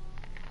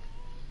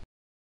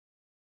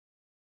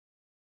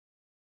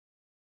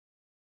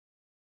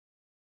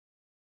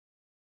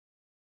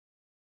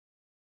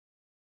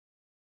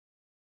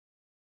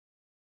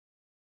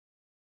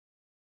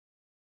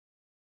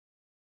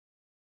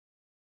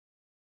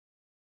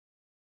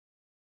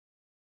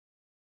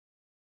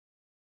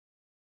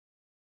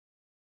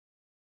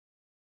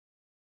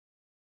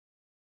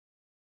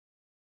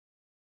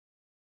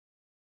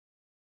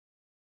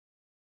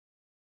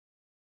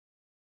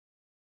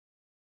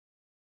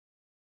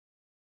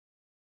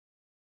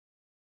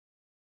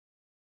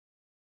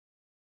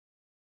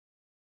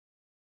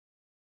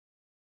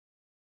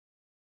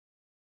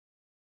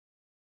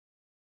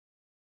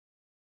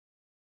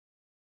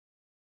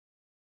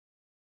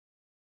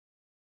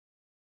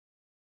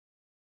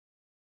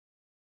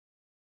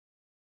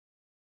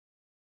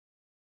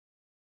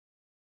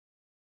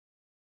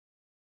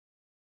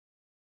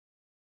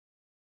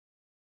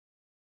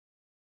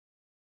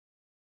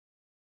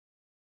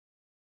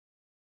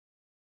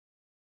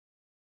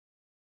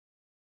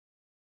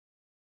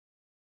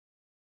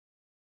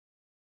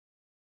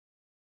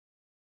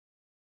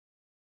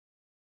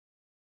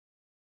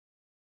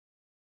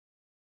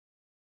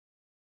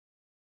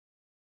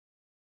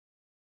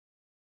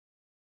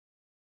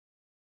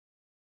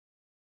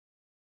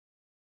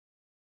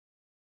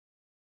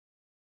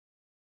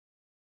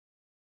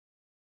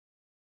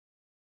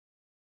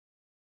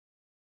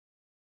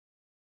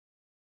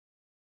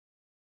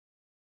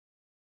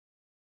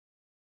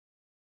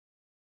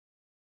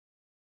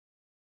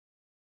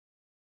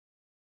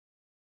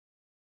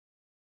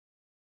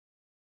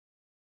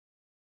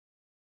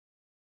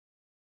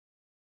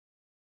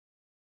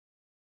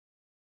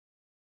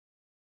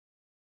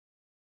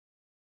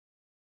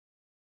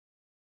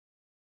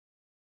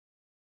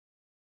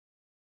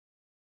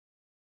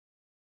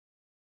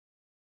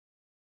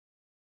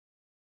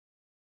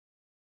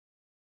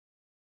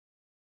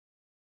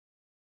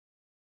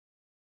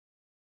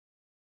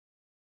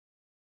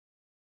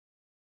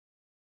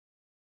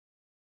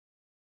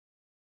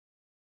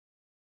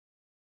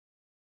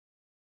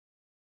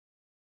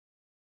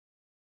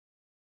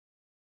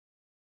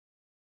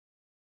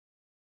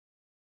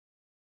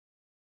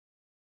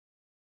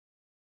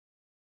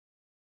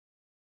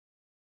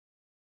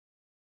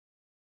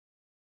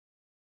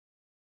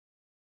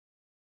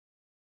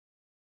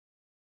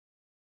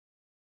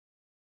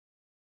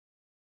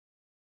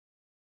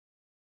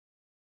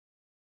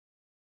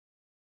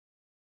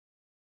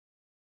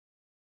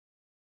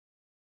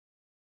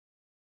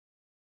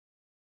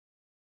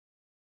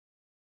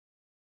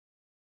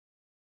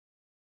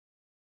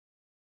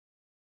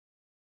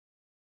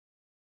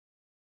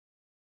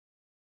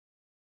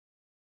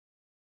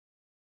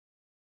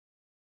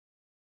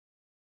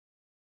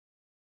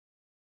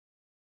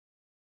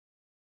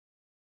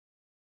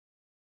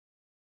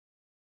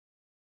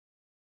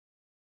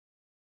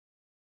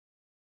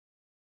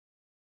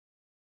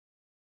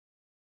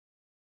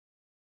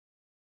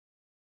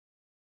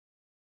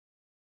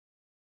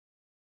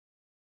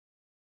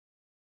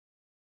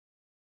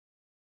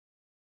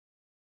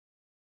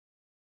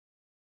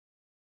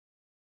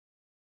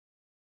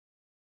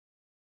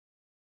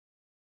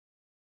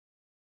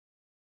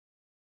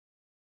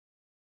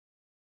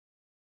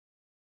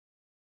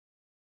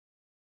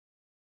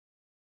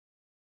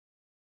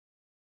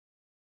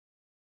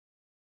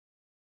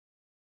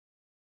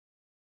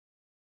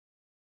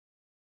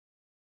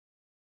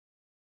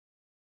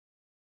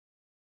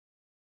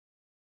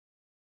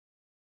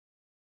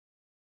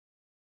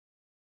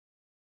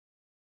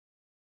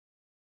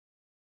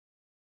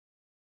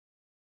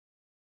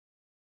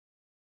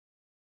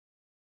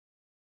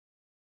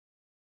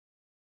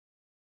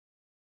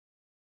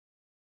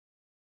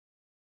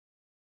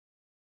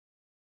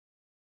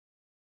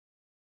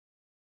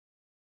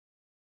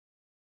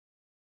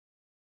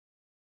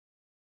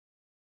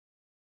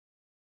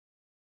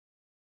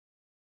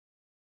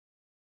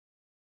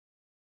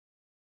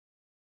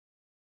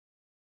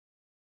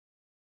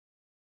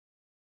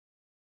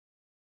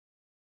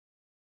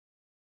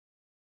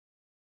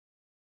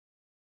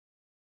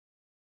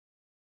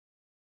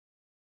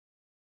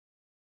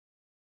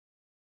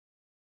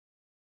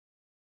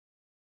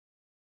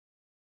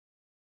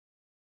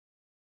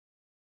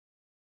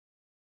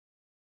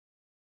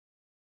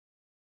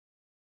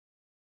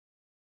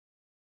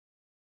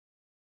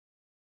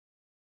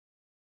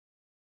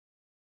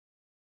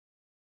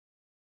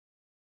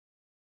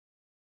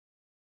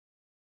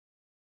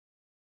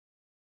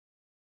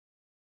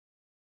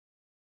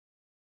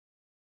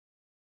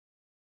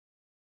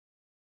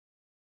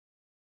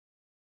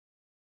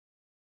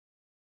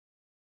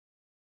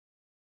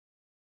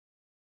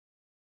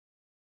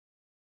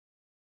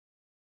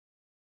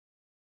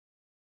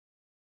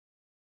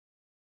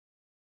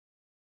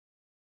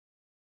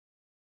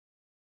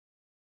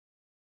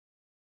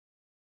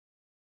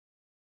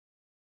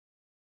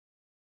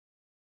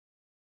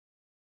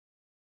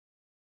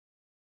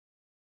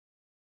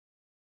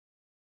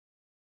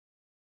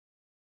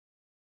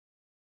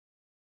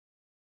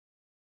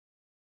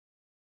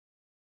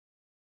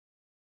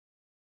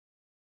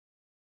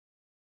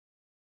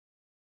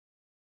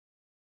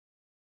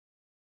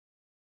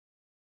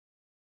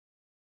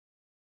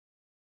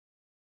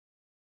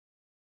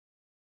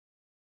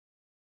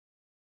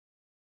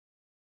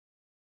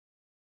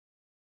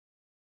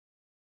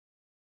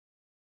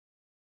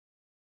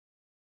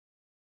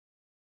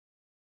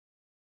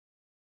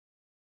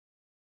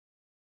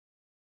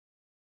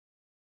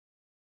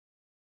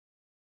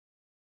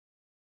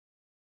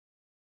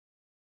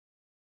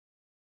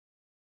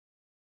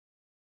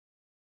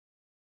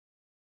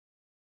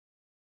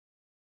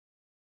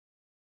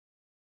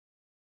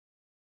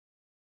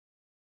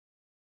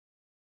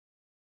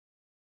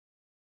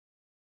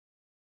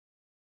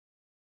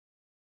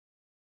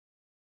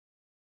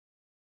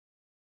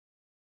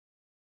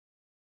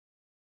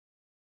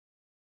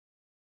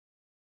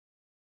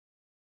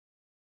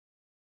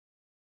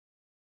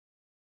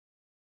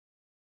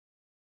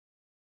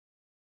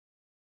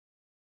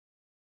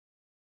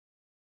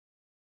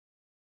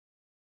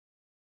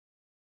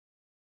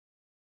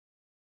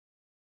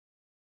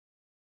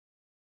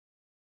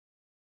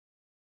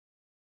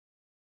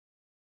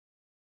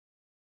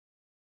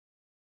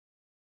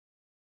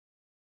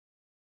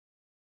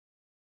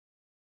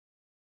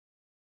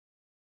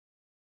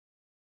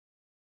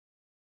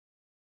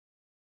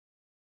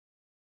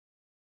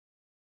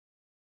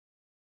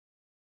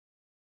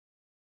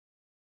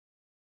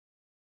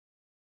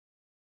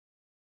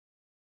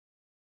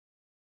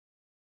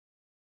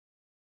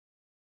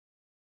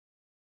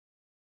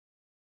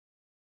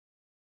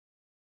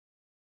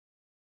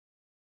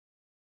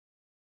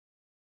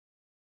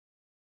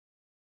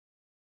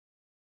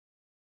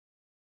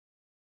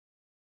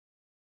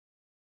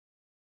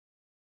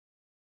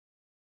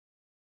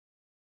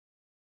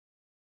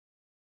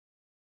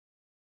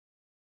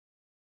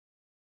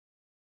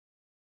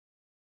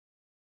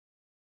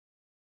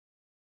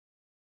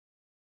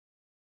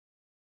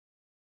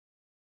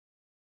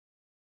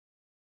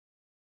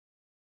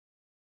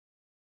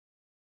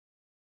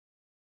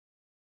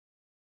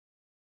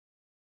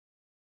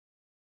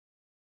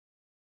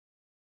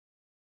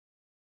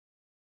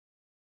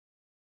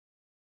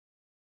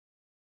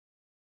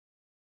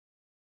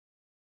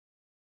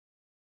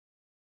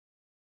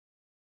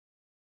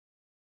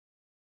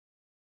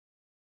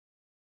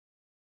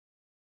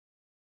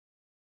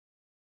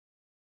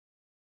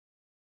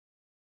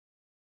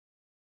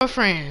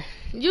 Girlfriend,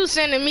 you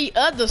sending me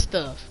other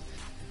stuff.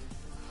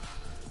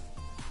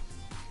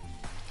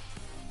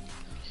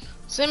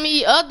 Send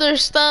me other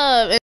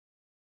stuff.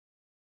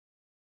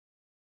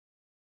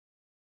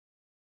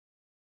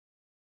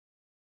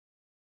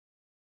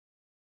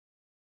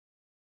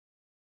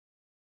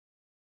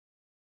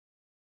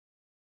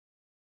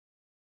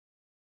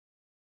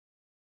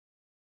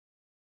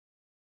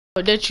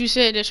 That you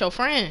said that's your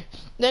friend.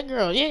 That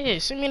girl, yeah,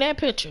 send me that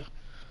picture.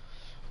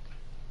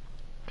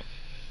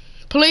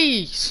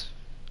 Please.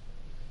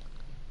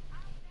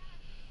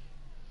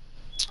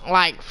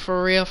 Like,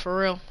 for real, for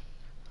real.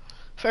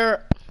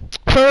 For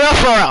real,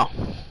 for real.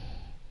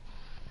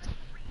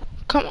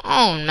 Come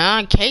on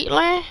now,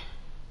 Caitlin.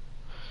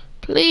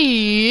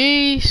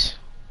 Please.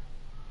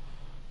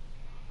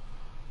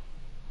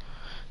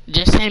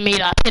 Just send me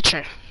that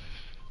picture.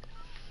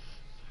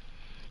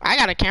 I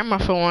got a camera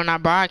for when I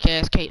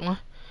broadcast, Caitlin.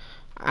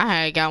 I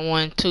had got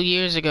one 2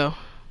 years ago.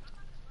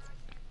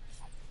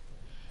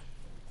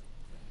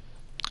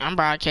 I'm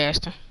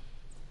broadcasting.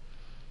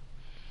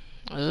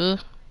 Me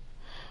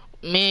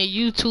and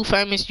you two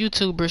famous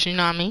YouTubers, you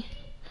know what I mean?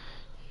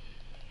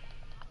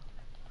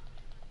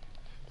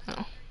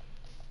 Oh.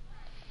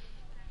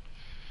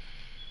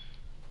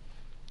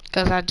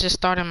 Cause I just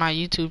started my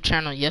YouTube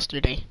channel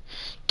yesterday.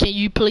 Can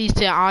you please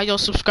tell all your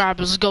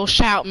subscribers go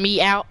shout me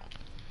out?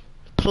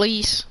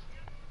 Please.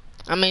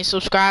 I mean,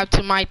 subscribe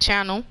to my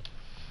channel.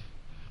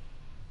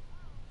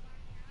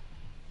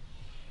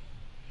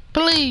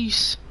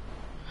 Please.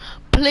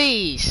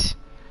 Please.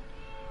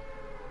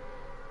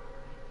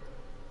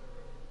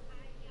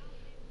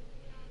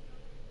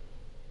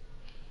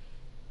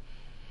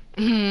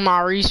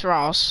 Maurice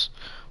Ross.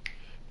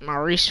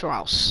 Maurice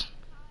Ross.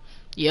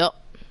 Yep.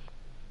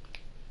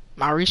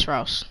 Maurice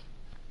Ross.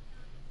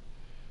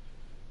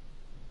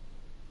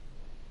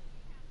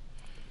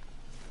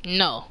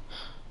 No.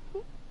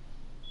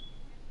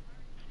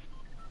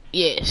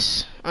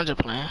 Yes. I'm just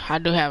playing. I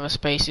do have a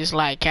space. It's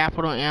like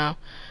capital M,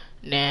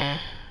 then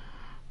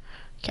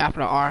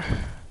capital R.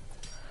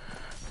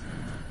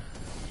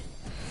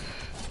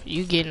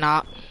 You get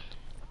knocked.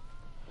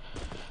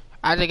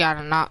 I just got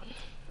a knock.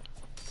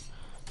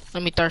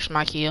 Let me thirst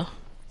my kill.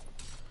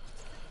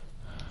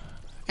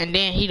 And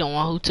then he the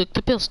one who took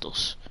the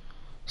pistols.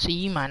 See,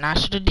 you might not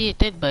should have did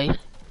that, babe.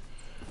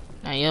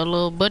 Now your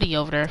little buddy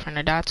over there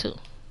finna die too.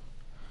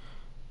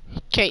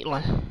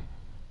 Caitlin.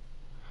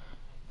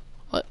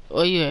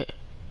 Where you at?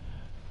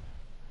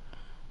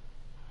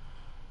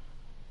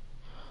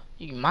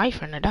 You might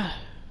finna die.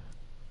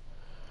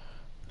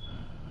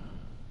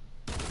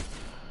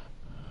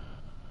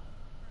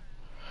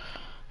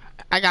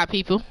 I got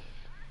people.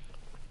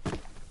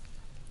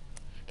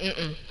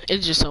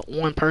 It's just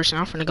one person.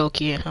 I'm finna go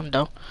kill him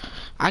though.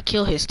 I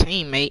kill his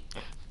teammate.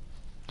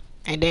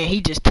 And then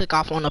he just took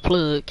off on the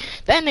plug.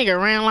 That nigga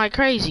ran like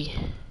crazy.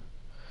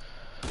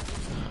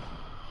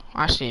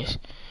 Watch this.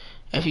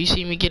 If you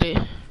see me get it.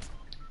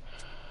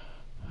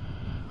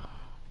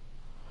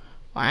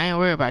 Well, I ain't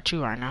worried about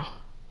you right now.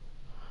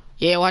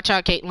 Yeah, watch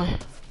out, Caitlin.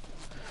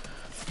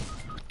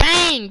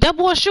 Dang, that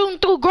boy shooting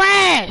through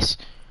grass.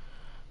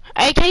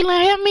 Hey,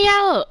 Caitlin, help me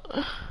out.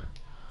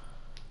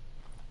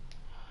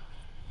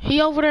 He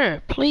over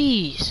there,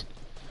 please.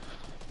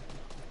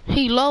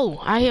 He low.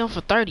 I hit him for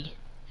 30.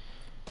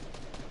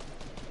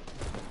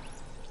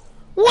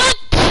 What?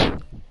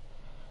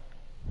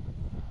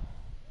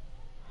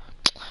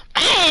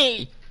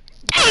 Hey,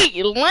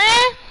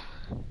 Caitlin.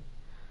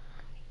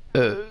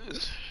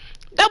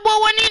 That boy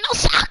wasn't in no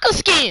soccer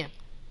skin.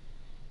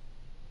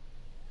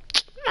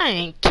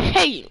 Man,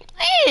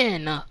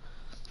 Caitlin.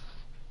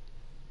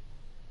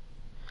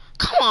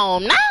 Come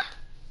on now.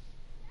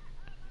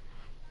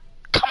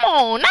 Come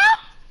on now.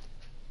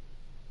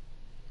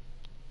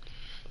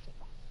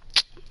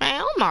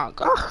 Man, oh my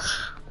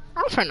gosh.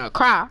 I'm finna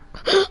cry.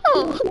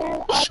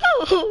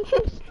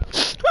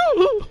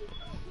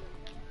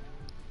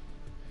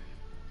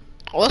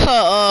 What's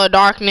up,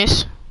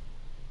 darkness?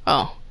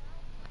 Oh.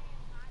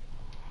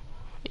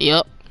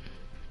 Yep.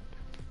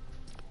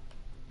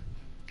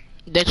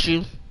 That's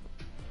you.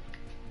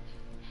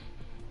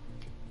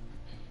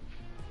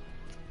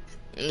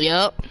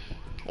 Yep.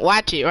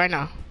 Watch it right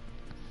now.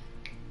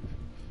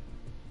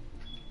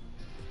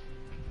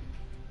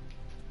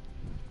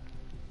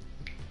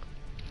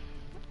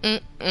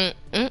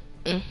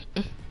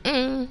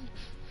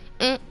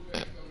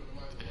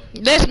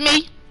 That's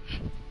me.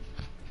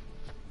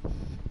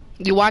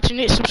 You watching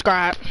it?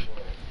 Subscribe.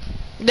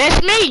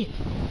 That's me.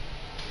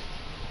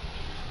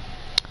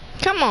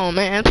 Come on,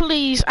 man.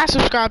 Please. I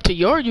subscribe to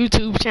your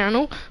YouTube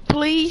channel.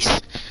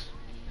 Please.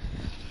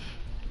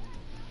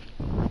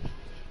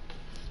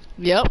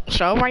 Yep.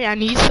 So right, I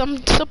need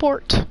some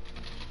support.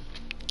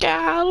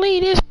 Golly,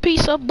 this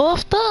piece of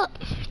buffed up.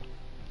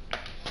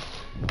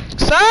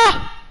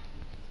 Sir?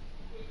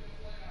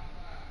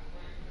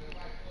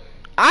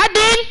 I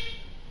didn't.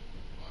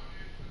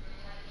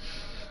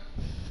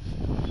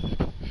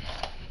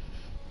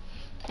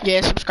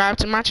 Yeah, subscribe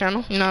to my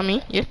channel. You know what I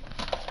mean? Yeah.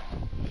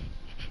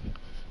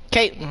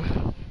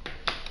 Caitlin.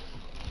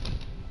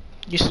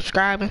 You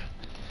subscribing?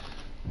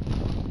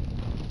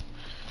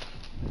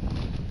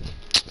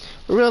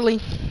 Really?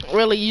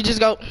 Really? You just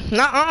go,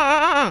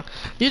 nah,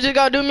 You just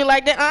go do me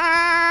like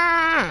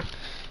that?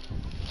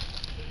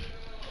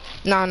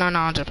 No,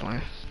 I'm just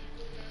playing.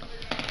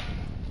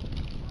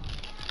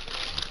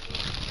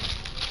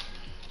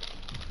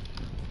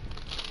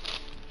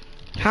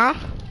 Huh?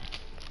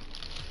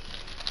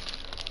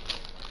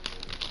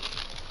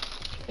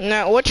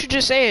 Now, what you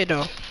just said,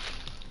 though?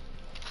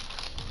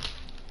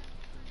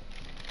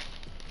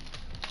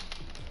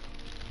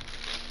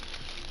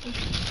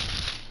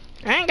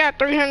 I ain't got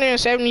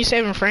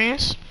 377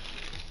 friends.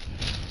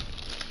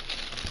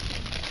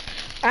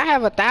 I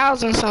have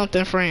 1,000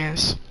 something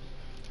friends.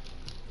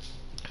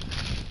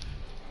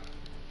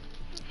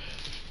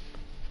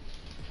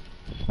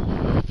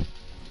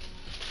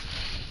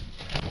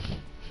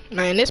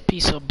 Man, this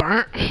pizza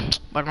burnt,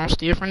 but I'm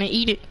still finna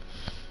eat it.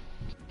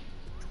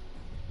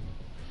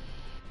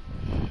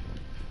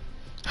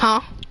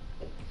 Huh?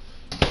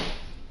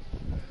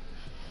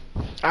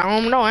 I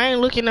don't know. I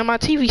ain't looking at my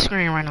TV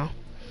screen right now.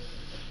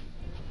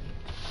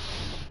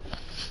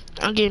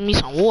 I'm getting me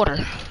some water.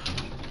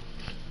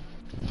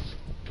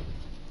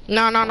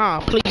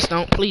 No. Please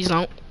don't. Please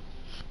don't.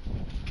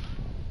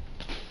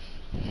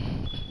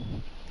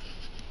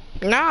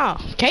 No,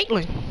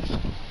 Caitlin.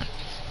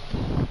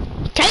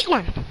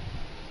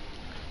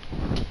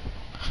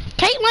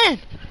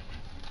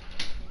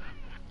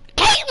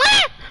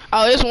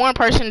 Oh, it's one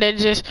person that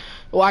just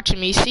watching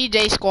me.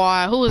 CJ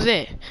Squad. Who is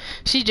that?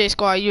 CJ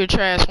Squad, you're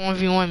trash.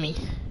 1v1 me.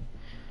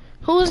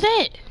 Who is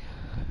that?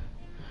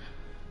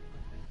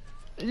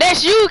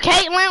 That's you,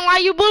 Caitlin. Why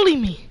you bully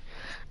me?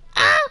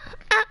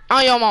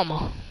 On your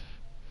mama.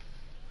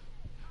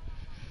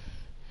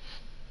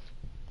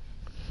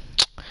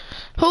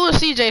 Who is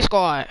CJ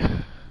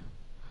Squad?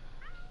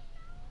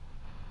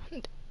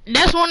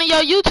 That's one of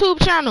your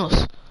YouTube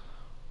channels.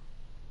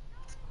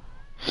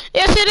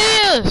 Yes, it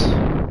is.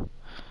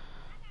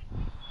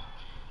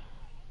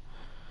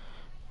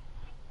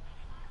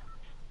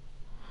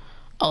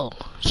 Oh,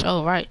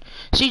 so right.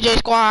 CJ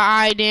Squad,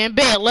 alright then,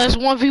 bet. Let's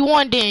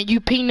 1v1 then,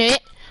 you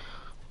peanut.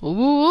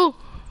 Ooh.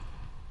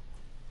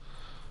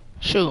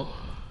 Shoot.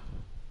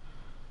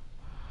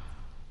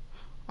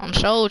 I'm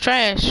so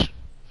trash.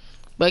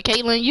 But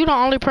Caitlin, you the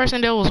only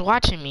person that was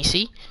watching me,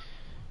 see?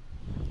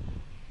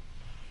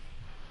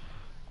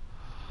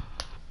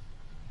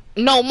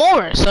 No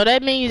more. So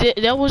that means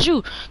that was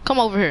you. Come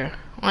over here.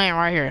 I ain't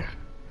right here.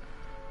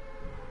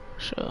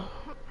 Sure.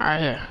 Right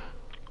here.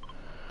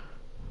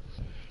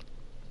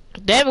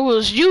 That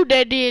was you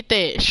that did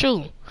that.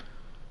 Shoot.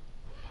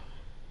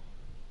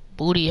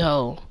 Booty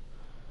hole.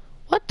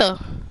 What the?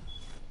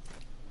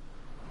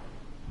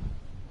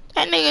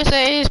 That nigga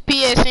said his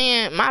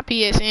PSN, my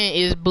PSN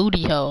is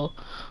booty hole.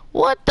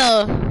 What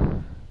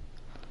the?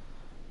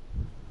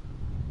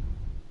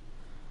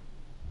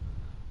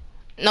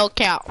 No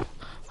cap.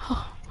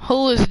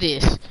 Who is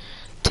this?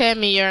 Tell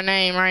me your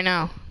name right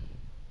now.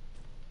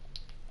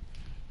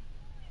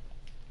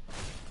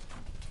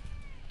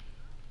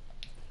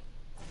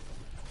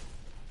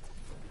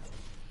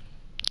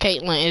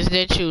 Caitlin, is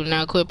that you?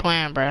 Now quit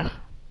playing, bro.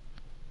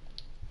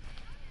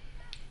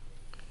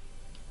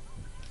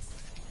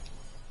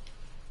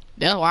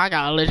 That's why I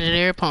got a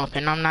legendary pump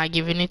and I'm not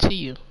giving it to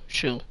you.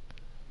 Shoot.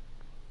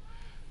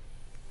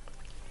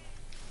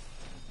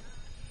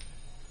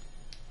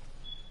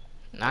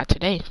 Not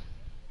today.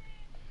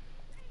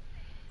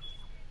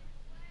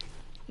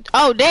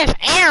 Oh, that's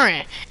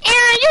Aaron.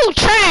 Aaron, you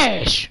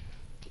trash.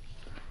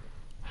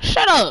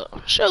 Shut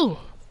up. Shoot.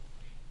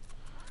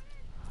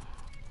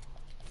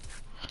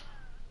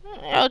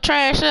 Yo,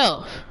 trash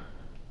self.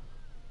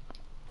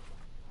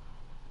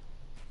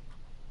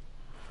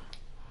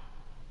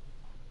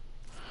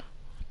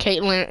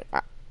 Caitlin,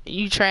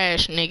 you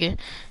trash, nigga.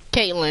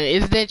 Caitlin,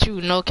 is that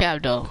you? No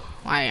cap, though.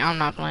 Like, I'm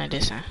not playing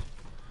this time.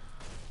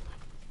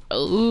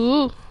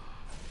 Ooh.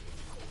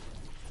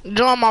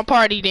 Join my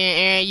party then,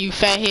 Aaron, you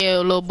fat head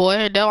little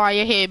boy. That's why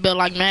your head built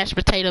like mashed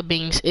potato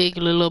beans,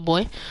 ugly little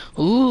boy.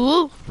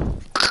 Ooh.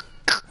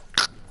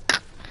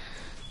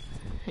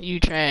 You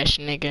trash,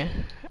 nigga.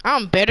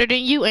 I'm better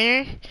than you,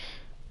 Aaron.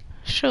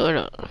 Shut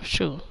up.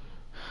 Shoot.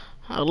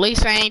 At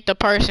least I ain't the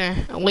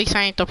person. At least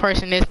I ain't the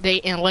person that's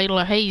dating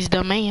Layla Hayes,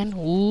 the man.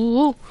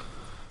 Ooh.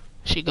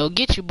 She go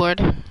get you,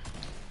 bud.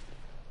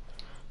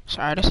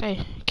 Sorry to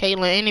say.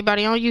 Caitlin,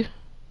 anybody on you?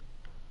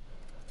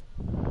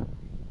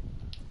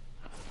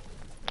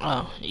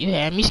 Oh, you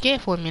had me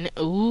scared for a minute.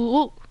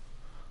 Ooh.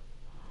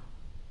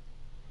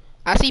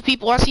 I see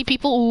people.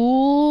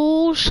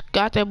 Ooh.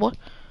 Got that, boy.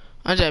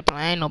 I'm just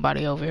playing. Ain't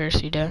nobody over here.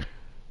 See that?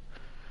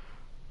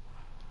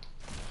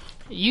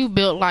 You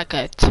built like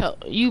a toe.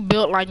 You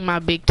built like my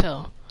big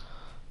toe.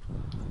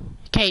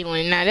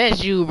 Caitlin, nah,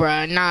 that's you,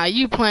 bruh. Nah,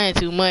 you playing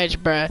too much,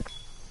 bruh.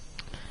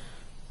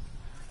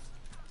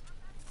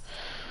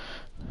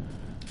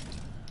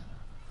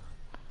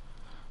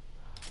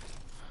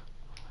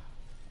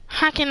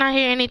 How can I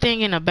hear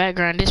anything in the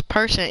background? This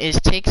person is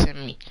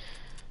texting me.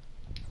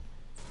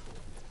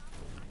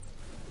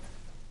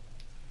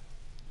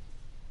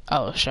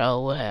 Oh, sure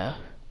would have.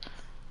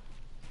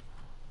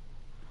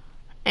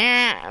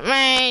 And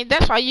man,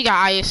 that's why you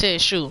got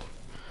ISS shoe.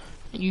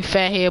 You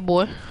fat head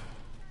boy.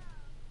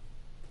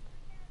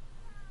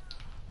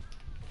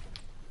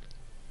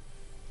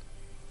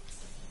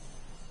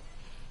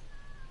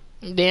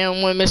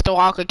 Then when Mr.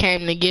 Walker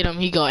came to get him,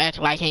 he go act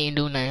like he ain't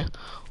do nothing.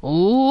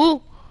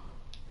 Ooh.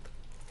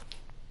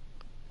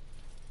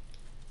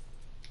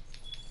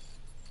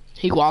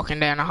 He walking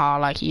down the hall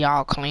like he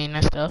all clean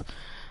and stuff.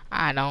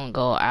 I don't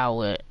go out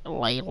with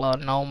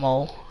Layla no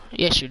more.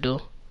 Yes, you do.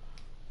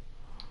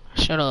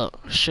 Shut up.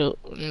 Shoot.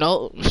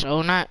 No,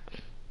 so not.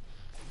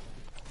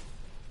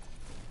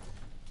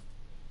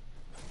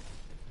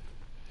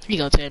 He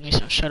gonna tell me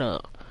some shut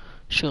up.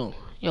 Shoot.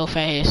 Your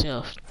fat head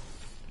self.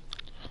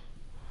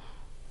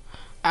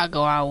 I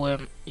go out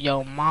with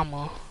your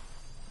mama.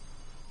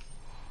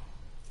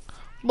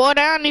 Boy,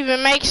 that don't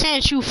even make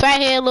sense, you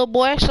fat head little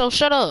boy, so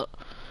shut up.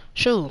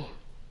 Shoot.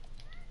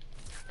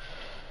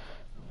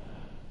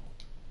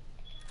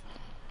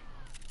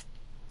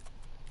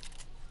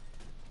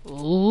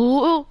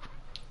 Ooh.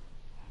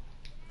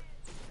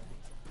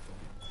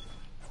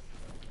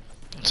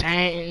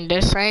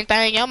 The same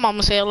thing your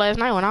mama said last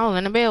night when I was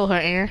in the bed with her,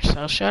 Aaron.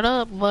 So shut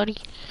up, buddy.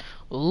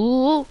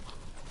 Ooh.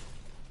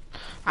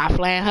 I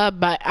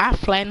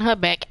flattened her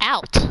back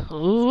out.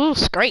 Ooh,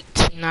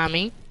 scraped. You know what I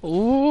mean?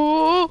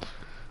 Ooh.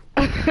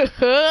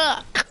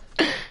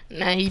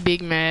 Now he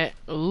big mad.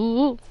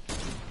 Ooh.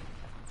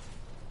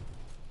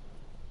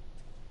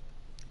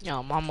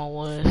 Yo, mama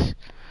was.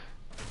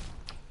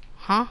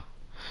 Huh?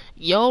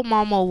 Yo,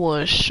 mama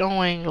was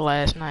showing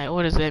last night.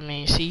 What does that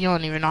mean? See, you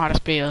don't even know how to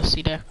spell.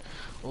 See that?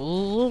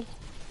 Ooh.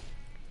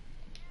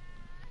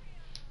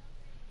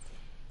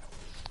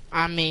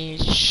 I mean,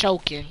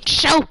 choking.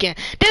 Choking.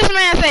 This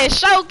man said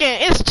choking.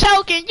 It's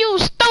choking. You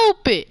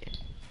stupid.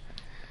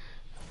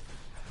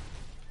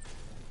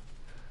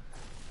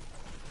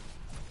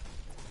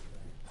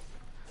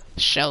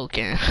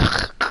 Choking.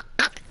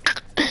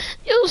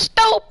 You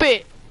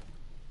stupid.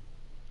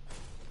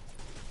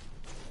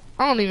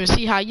 I don't even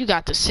see how you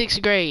got to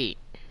 6th grade.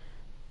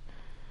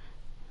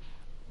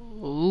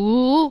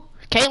 Ooh.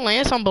 Caitlin,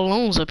 there's some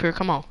balloons up here.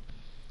 Come on.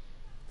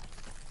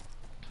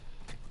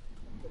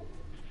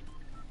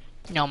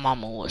 Your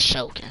mama was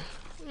choking.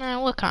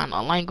 Man, what kind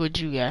of language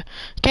you got?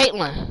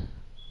 Caitlin.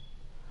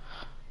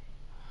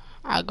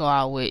 I go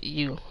out with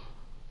you.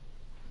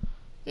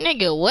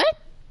 Nigga, what?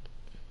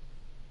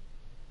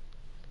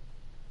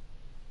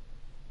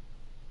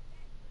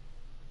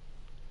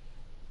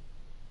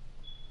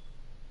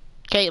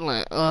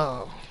 Caitlin,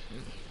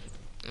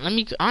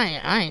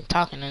 I ain't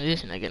talking to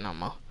this nigga no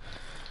more.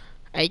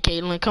 Hey,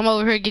 Caitlin, come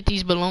over here and get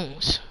these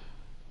balloons.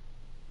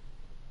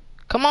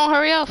 Come on,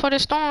 hurry up for the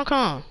storm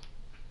come.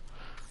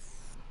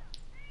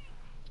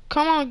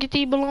 Come on, get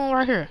these balloons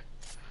right here.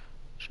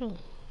 Sure,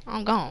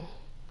 I'm gone.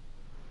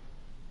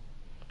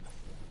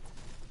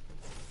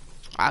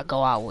 I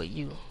go out with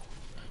you.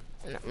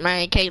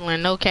 Man,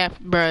 Caitlin, no cap,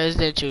 bruh, is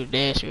that you?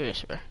 Dead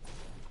serious, bruh.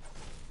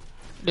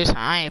 This,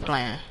 I ain't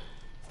playing.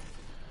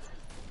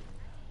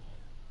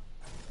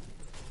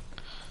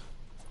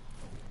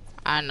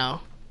 I know.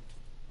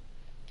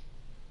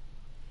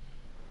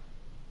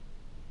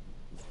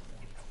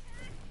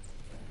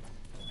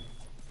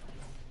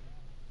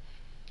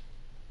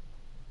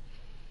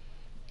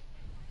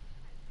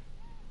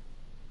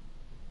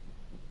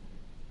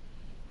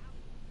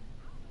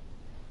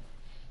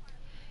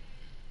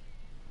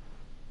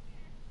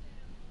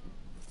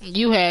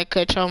 You had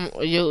cut your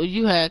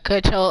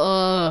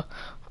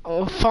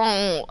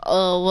phone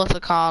what's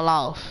it called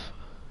off?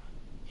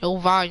 Your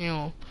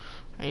volume.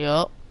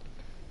 Yup.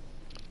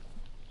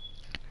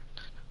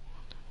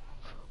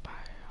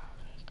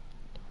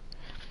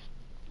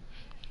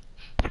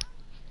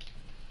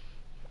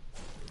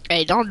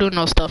 Hey, don't do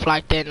no stuff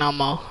like that no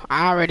more.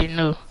 I already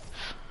knew.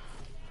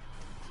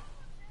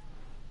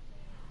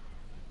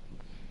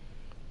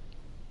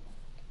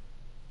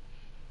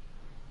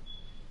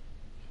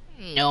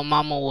 Your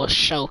mama was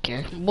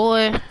choking.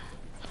 Boy.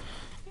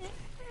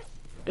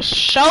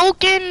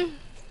 Choking?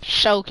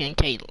 Choking,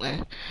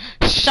 Caitlin.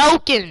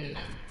 Choking.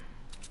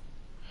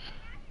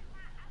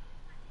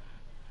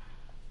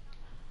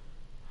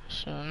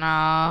 So,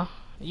 nah.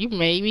 You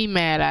made me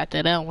mad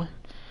after that one.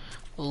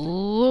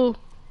 Ooh.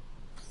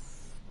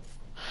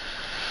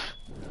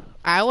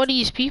 Where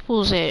these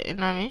peoples at? You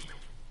know what I mean?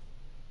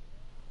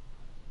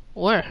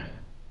 Where?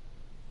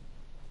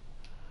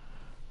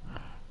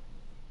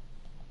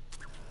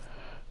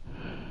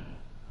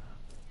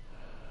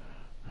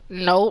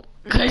 Nope.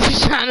 Cause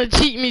you're trying to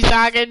cheat me so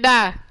I can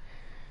die.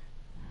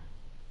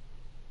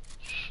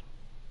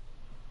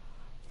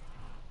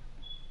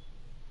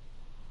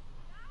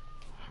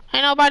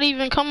 Ain't nobody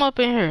even come up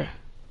in here.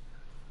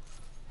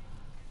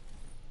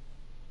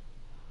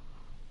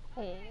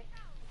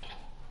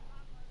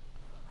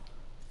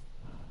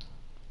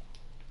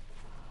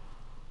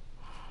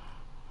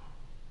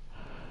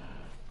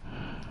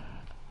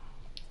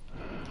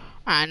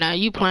 Alright, now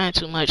you playing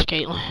too much,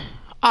 Caitlin.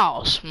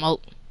 Oh,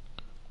 smoke.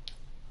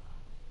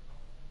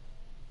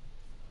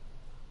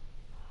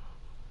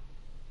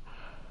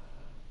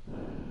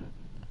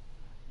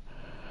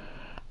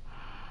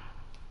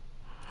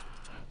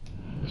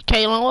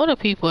 Caitlin, what are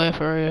people at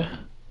for real?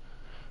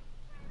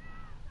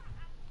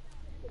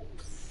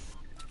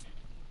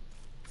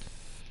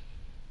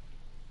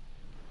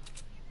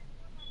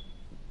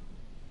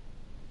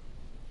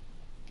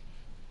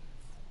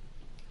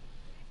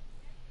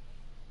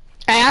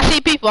 Hey, I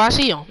see people. I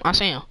see them. I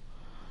see them.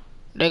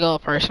 There go a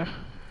person.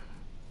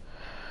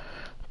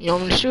 You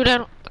want me to shoot at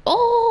them?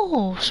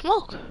 Oh,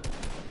 smoke.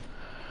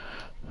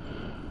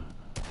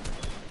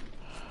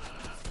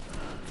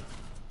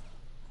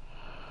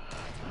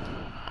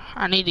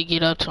 I need to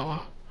get up to him.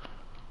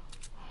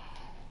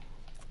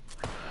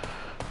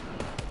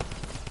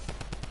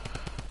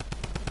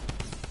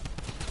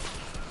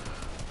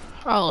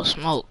 Oh,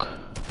 smoke.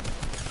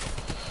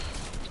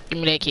 Give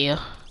me that kill.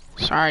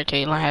 Sorry,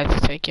 Caitlin, I had to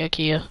take your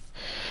kill.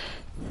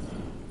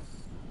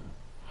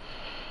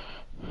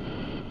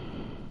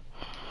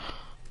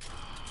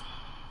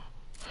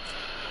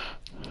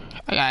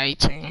 I got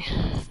 18.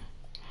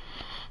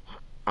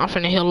 I'm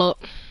finna heal up.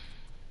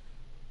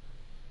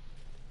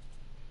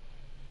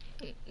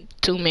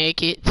 2 med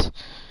kits.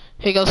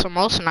 Here goes some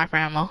more sniper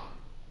ammo.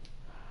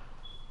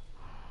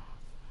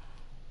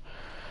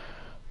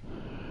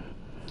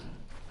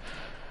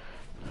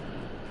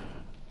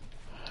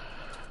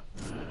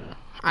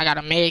 I got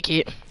a med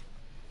kit.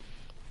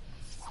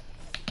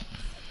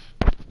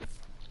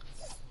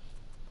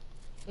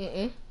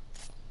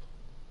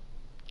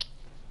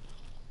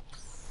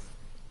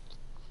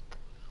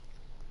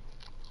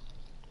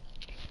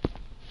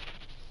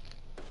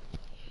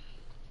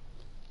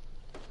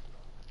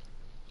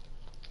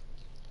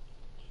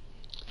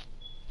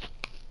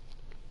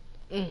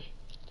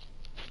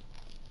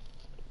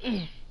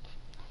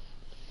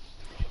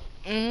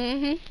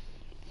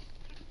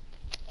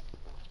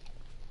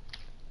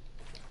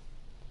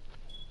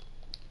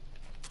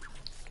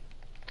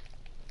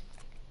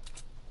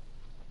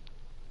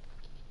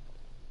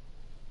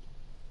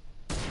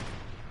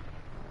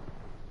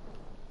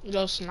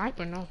 Yo,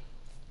 sniper, no.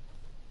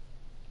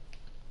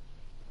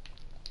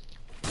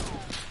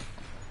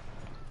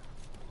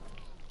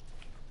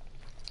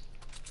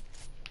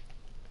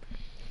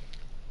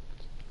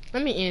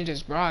 Let me end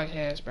this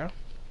broadcast, bro.